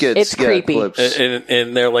some clips. skits. It's creepy. Clips.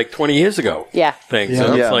 And they're like 20 years ago. Yeah. Things. Yeah.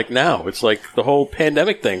 And Yeah. it's like now. It's like the whole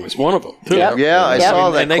pandemic thing was one of them, too. Yep. Yeah, I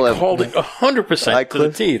saw that And they clip. called it 100% to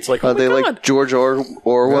the T. It's like, Are they God. like George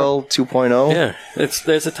Orwell 2.0? Yeah.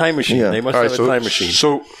 There's a time machine. Yeah. They must All have right, a time machine.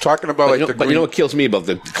 So talking about But you know what kills me about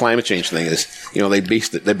the climate change thing is,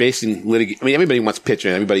 they're basing litigation. I mean, everybody wants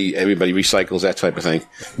pitching, everybody recycles that type of thing.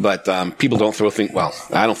 But people don't throw things. Well,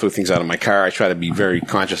 I don't throw things out of my car. I try to be very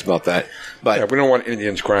conscious about that. But we don't want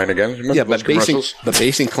Indians crying again. Remember those commercials?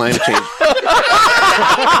 basing climate change.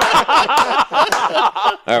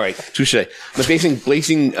 All right, touche. But basing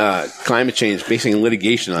climate change, basing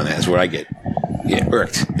litigation on that is where I get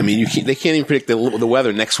irked. I mean, they can't even predict the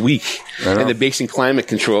weather next week, and they're basing climate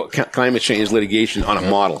change litigation on a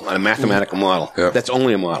model, on a mathematical model. Yeah. That's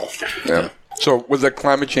only a model. Yeah. So with the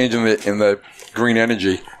climate change in the green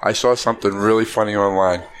energy, I saw something really funny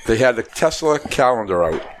online. They had the Tesla calendar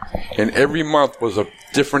out, and every month was a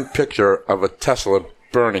different picture of a Tesla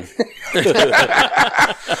burning.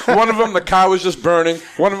 One of them, the car was just burning.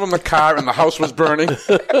 One of them, the car and the house was burning.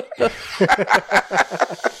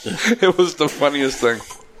 It was the funniest thing.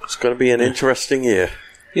 It's going to be an interesting year.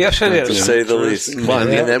 Yes, it To is. say the least. Well,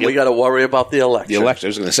 And then we got to worry about the election. The election, I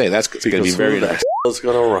was going to say, that's going to be very nice. Is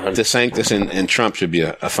going to run. DeSantis and Trump should be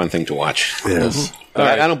a fun thing to watch. Yes.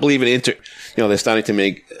 I don't believe in they're starting to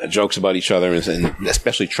make jokes about each other, and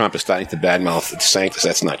especially Trump is starting to badmouth DeSantis.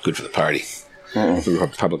 That's not good for the party. For the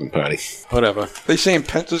Republican Party. Whatever. They saying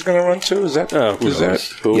Pence is going to run too? Is that? Who's that?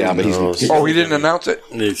 Yeah, but he didn't announce it.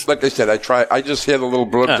 Like I said, I just hear the little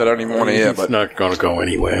blurb that I don't even want to hear. He's But not going to go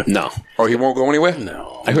anywhere. No. Oh, he won't go anywhere.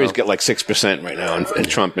 No. I heard he's got like 6% right now, and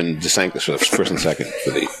Trump and DeSantis for the first and second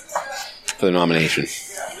for the nomination.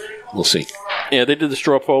 We'll see. Yeah, they did the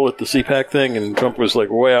straw poll at the CPAC thing, and Trump was like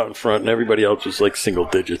way out in front, and everybody else was like single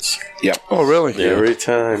digits. Yep. Oh, really? Yeah. 3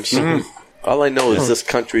 times. All I know is this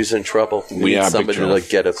country's in trouble. We need are big somebody trouble. to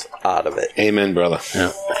get us out of it. Amen, brother.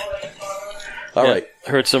 Yeah. All right. I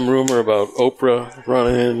heard some rumor about Oprah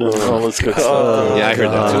running and all this good stuff. Yeah, I heard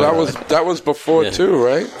that So too. that was before too,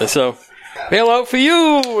 right? So Bail out for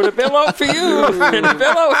you, and a bail out for you, and a bail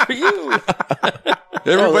out for you.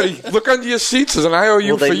 Everybody, look under your seats. There's an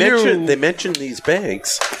IOU for you. They mentioned these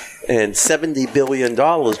banks, and $70 billion.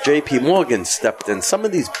 J.P. Morgan stepped in. Some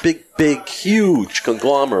of these big, huge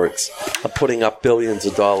conglomerates are putting up billions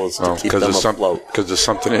of dollars to keep them afloat. Because there's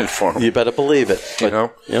something in it for them. You better believe it. You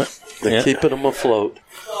know? Yeah. They're keeping them afloat.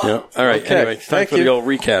 Yeah. All right. Okay. Anyway, time for the old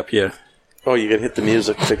recap here. Oh, you got to hit the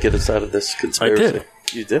music to get us out of this conspiracy. I did.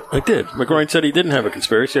 You did? I did. McGroin said he didn't have a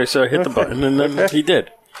conspiracy, so I hit the button, and then he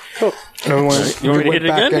did. Cool. You want me to hit it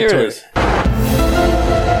again? Here it is.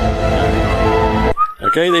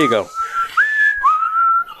 Okay, there you go.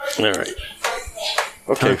 All right.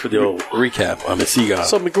 Okay. Time for the old recap on the cigar.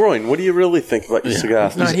 So, McGroin, what do you really think about your cigar?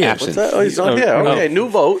 He's not here. What's that? Oh, he's not here. Okay, new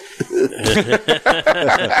vote.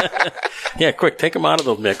 Yeah, quick, take him out of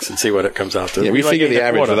the mix and see what it comes out to. Yeah, we figure the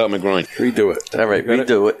average without McGroin. Redo it. All right,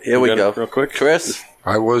 redo it. Here we go. Real quick. Chris?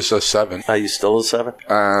 I was a 7. Are you still a 7?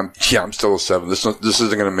 Yeah, I'm still a 7. This isn't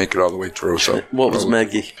going to make it all the way through. So what was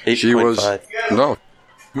Maggie? 8.5. She was no.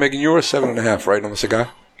 Megan, you were a 7.5, right, on the cigar?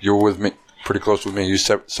 You were with me, pretty close with me. You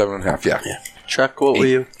 7.5, yeah. Chuck, what were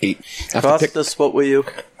you? 8. Costas, what were you?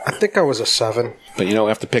 I think I was a 7. But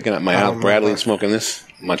after picking up my Al Bradley and smoking this,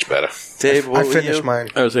 much better. Dave, what I were finished you? mine.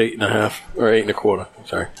 I was 8.5 or 8.25.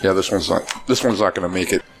 Sorry. Yeah, this one's not going to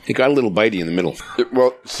make it. He got a little bitey in the middle.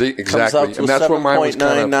 Well, see, exactly, Comes out to and that's what mine was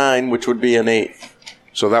kind of. 7.99, which would be an 8.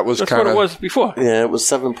 So that was That's kind what of. it was before. Yeah, it was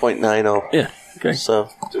 7.90. Yeah. Okay. So,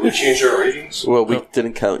 Did we change our ratings? well, we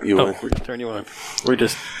didn't count you in. We turn you on. We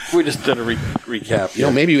just did a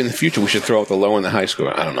recap. Maybe in the future we should throw out the low and the high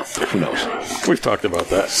score. I don't know. Who knows? We've talked about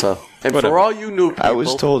that. So, and Whatever. for all you new people, I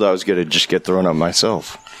was told I was going to just get thrown up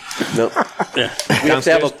myself. no, Yeah. we have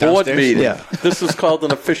to have a board Downstairs? meeting. Yeah. This is called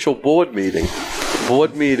an official board meeting.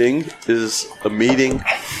 Board meeting is a meeting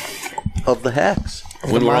of the hacks.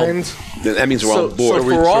 When we're all, that means we're all So- bored. so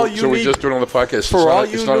for all you So we need- just do it on the podcast. for all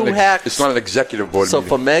you new hacks- It's not an executive board So meeting.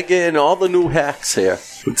 for Megan and all the new hacks here,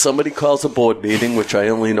 when somebody calls a board meeting, which I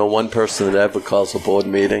only know one person that ever calls a board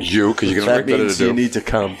meeting, You, because you're going to that be better to means do. you need to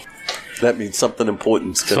come. That means something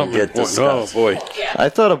important's going Something to get important. discussed. Oh, boy. I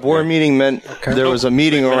thought a board meeting meant there was a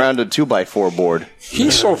meeting around a 2x4 board.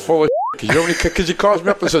 He's so full of because he calls me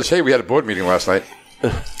up and says, "Hey, we had a board meeting last night."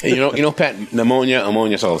 Hey, Pat,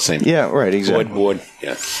 ammonia's all the same. Yeah, right, exactly. Board.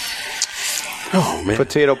 Yeah. Oh, man.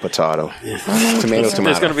 Potato. Tomato. There's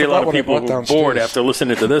going to be a lot of what I people bought who are downstairs. bored after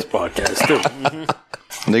listening to this podcast,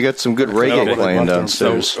 too. They got some good reggae Okay. playing So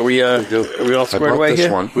downstairs. are we all I squared bought away this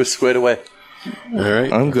here? one. We're squared away. All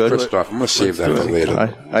right. I'm good. First off, I'm going to save that for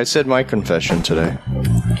later. I said my confession today.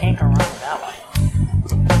 Can't go wrong with that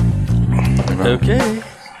one. Okay.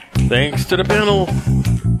 Thanks to the panel.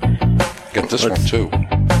 Get this one too.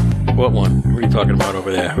 What one? What are you talking about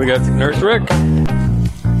over there? We got Nurse Rick.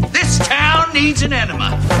 This town needs an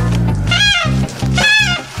enema.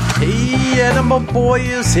 Hey, Enema Boy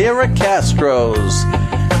is here at Castro's.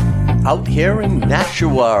 Out here in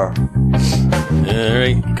Nashua. All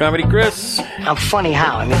right. Comedy Chris. I'm funny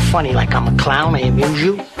how? I mean, funny like I'm a clown. I amuse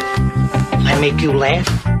you. I make you laugh.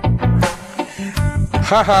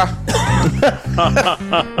 Ha ha.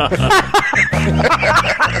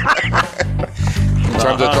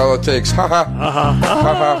 Sometimes that's all it takes. Ha ha. Ha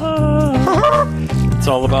ha. It's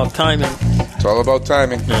all about timing. It's all about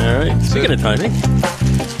timing. All right. Speaking of timing,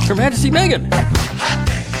 Her Majesty Megan.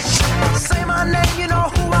 Say my name, you know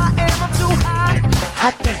who I am. I'm too hot.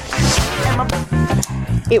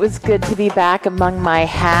 It was good to be back among my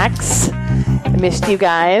hacks. I missed you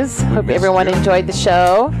guys. Hope everyone enjoyed the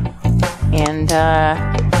show. And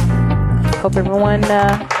hope everyone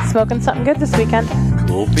smoking something good this weekend.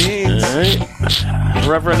 Cool beans. All right.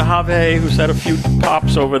 Reverend Have, who's had a few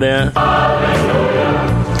pops over there.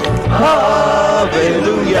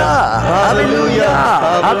 Hallelujah. Hallelujah.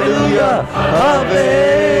 Hallelujah.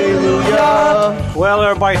 Hallelujah. Well,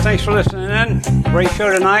 everybody, thanks for listening in. Great show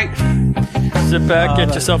tonight. Sit back,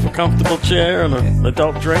 get yourself a comfortable chair and an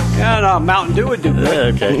adult drink. Yeah, no, Mountain Dew would do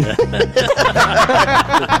good. Yeah, okay.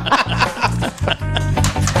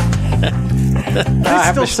 I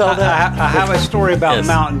have a story about Yes.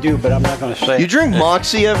 Mountain Dew, but I'm not going to say You it. drink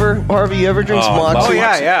Moxie ever? Harvey, you ever drinks Moxie? Oh,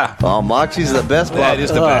 yeah. Oh, Moxie's the best, Bub. That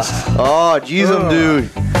is the best. Oh, jeez, dude.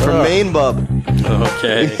 From Maine, Bub.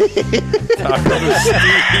 Okay. Taco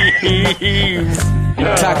Steve.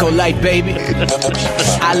 Taco light, baby.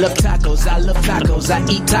 I love tacos. I love tacos. I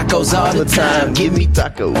eat tacos all the time. Give me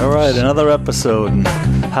tacos. All right, another episode. And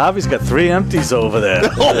Harvey's got 3 empties over there.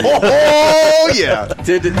 Oh, yeah.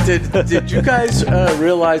 Did you guys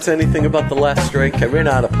realize anything about the last drink? I ran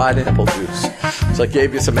out of pineapple juice, so I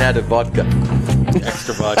gave you some added vodka.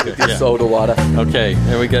 Extra vodka. The soda water. Okay,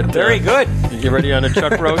 and we got... Very good. You ready on the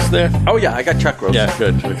chuck roast there? Oh, yeah, I got chuck roast. Yeah,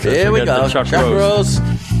 good. Here we got go. the chuck Chuck roast.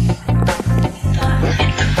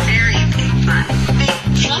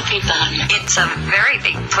 Fluffy bun. It's a very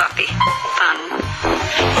big fluffy bun.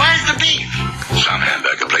 Where's the beef? Some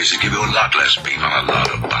hamburger places give you a lot less beef on a lot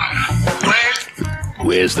of bun.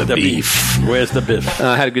 Where's the beef? Where's the beef?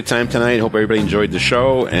 I had a good time tonight. Hope everybody enjoyed the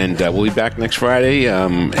show, and we'll be back next Friday.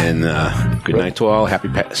 And good night to all. Happy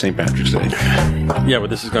St. Patrick's Day. Yeah, but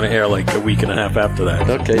this is going to air like a week and a half after that.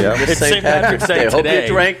 Okay, yeah. It's St. Patrick's Day Hope today. you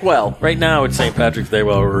drank well. Right now, it's St. Patrick's Day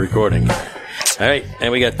while we're recording. All right,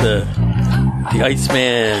 and we got the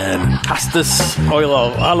Iceman Costas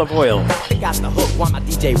olive oil. They got the hook while my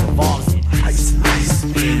DJ revolves it. Ice.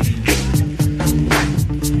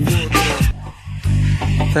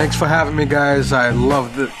 Thanks for having me, guys. I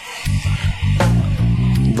loved it.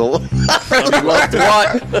 Loved what?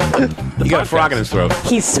 You got a frog in his throat.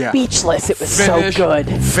 He's speechless. It was so good.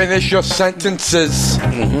 Finish your sentences.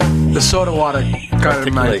 The soda water got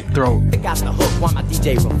in my throat. They got the hook while my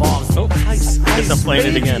DJ revolves it. Oh, ice. Guess I'm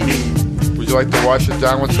playing it again. Would you like to wash it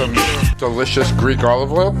down with some delicious Greek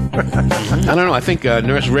olive oil? I don't know. I think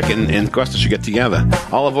Nurse Rick and Costa should get together.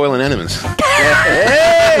 Olive oil and enemas.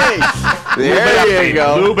 Hey! There you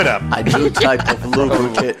go. Lube it up. A new type of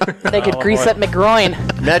lubricant. They could grease up McGroin.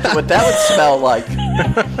 Imagine what that would smell like.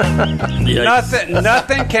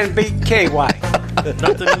 Nothing can beat KY. Nothing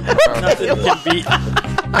can beat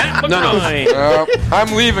Matt McGroin.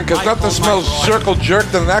 I'm leaving because nothing smells circle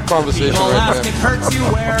jerked in that conversation People right ask it there. hurts you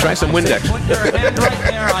where. Try some Windex. Put your hand right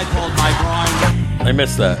there. I pulled my groin. I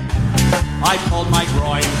missed that. I pulled my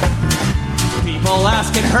groin. People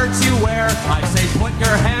ask it hurts you where. I say put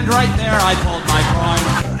your hand right there. I pulled my groin.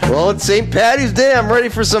 Well, it's St. Paddy's Day. I'm ready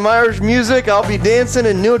for some Irish music. I'll be dancing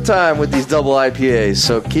in no time with these double IPAs.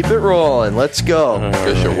 So keep it rolling. Let's go.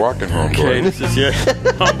 Guess you're walking home, boy. Okay, this is your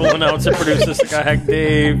humble announcer, producer, Cigar Hack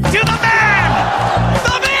Dave. To the man!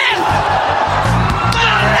 The myth! The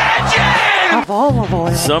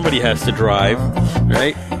legend! Somebody has to drive,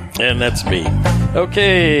 right? And that's me.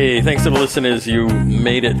 Okay, thanks to the listeners. You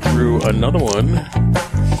made it through another one.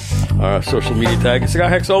 Our social media tag is Cigar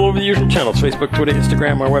Hacks all over the usual channels. Facebook, Twitter,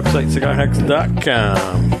 Instagram, our website,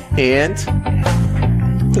 cigarhacks.com. And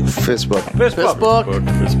Facebook. Facebook.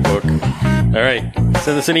 All right.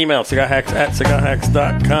 Send us an email,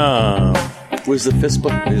 cigarhacks@cigarhacks.com. Where's the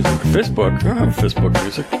Facebook music? Facebook? I don't have Facebook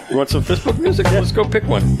music. You want some Facebook music? Yeah. Let's go pick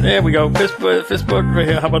one. There we go. Facebook right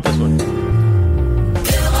here. How about this one?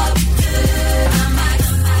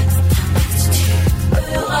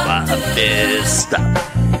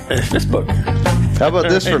 Facebook. How about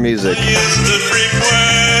this for music?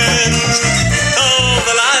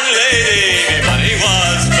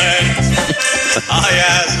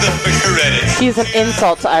 He's an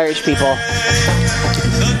insult to Irish people.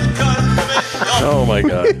 Oh my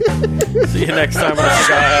God. See you next time on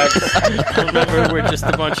Cigar Hacks. Remember, we're just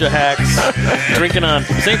a bunch of hacks drinking on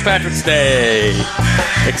St. Patrick's Day,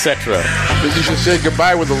 etc. You should say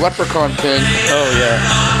goodbye with the Leprechaun King. Oh, yeah.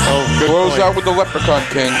 Oh, good Close point. out with the Leprechaun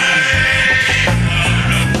King.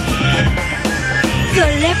 The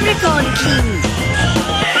Leprechaun King.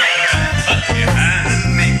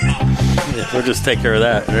 Yeah, we'll just take care of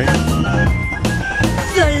that, right?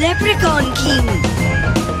 The Leprechaun King.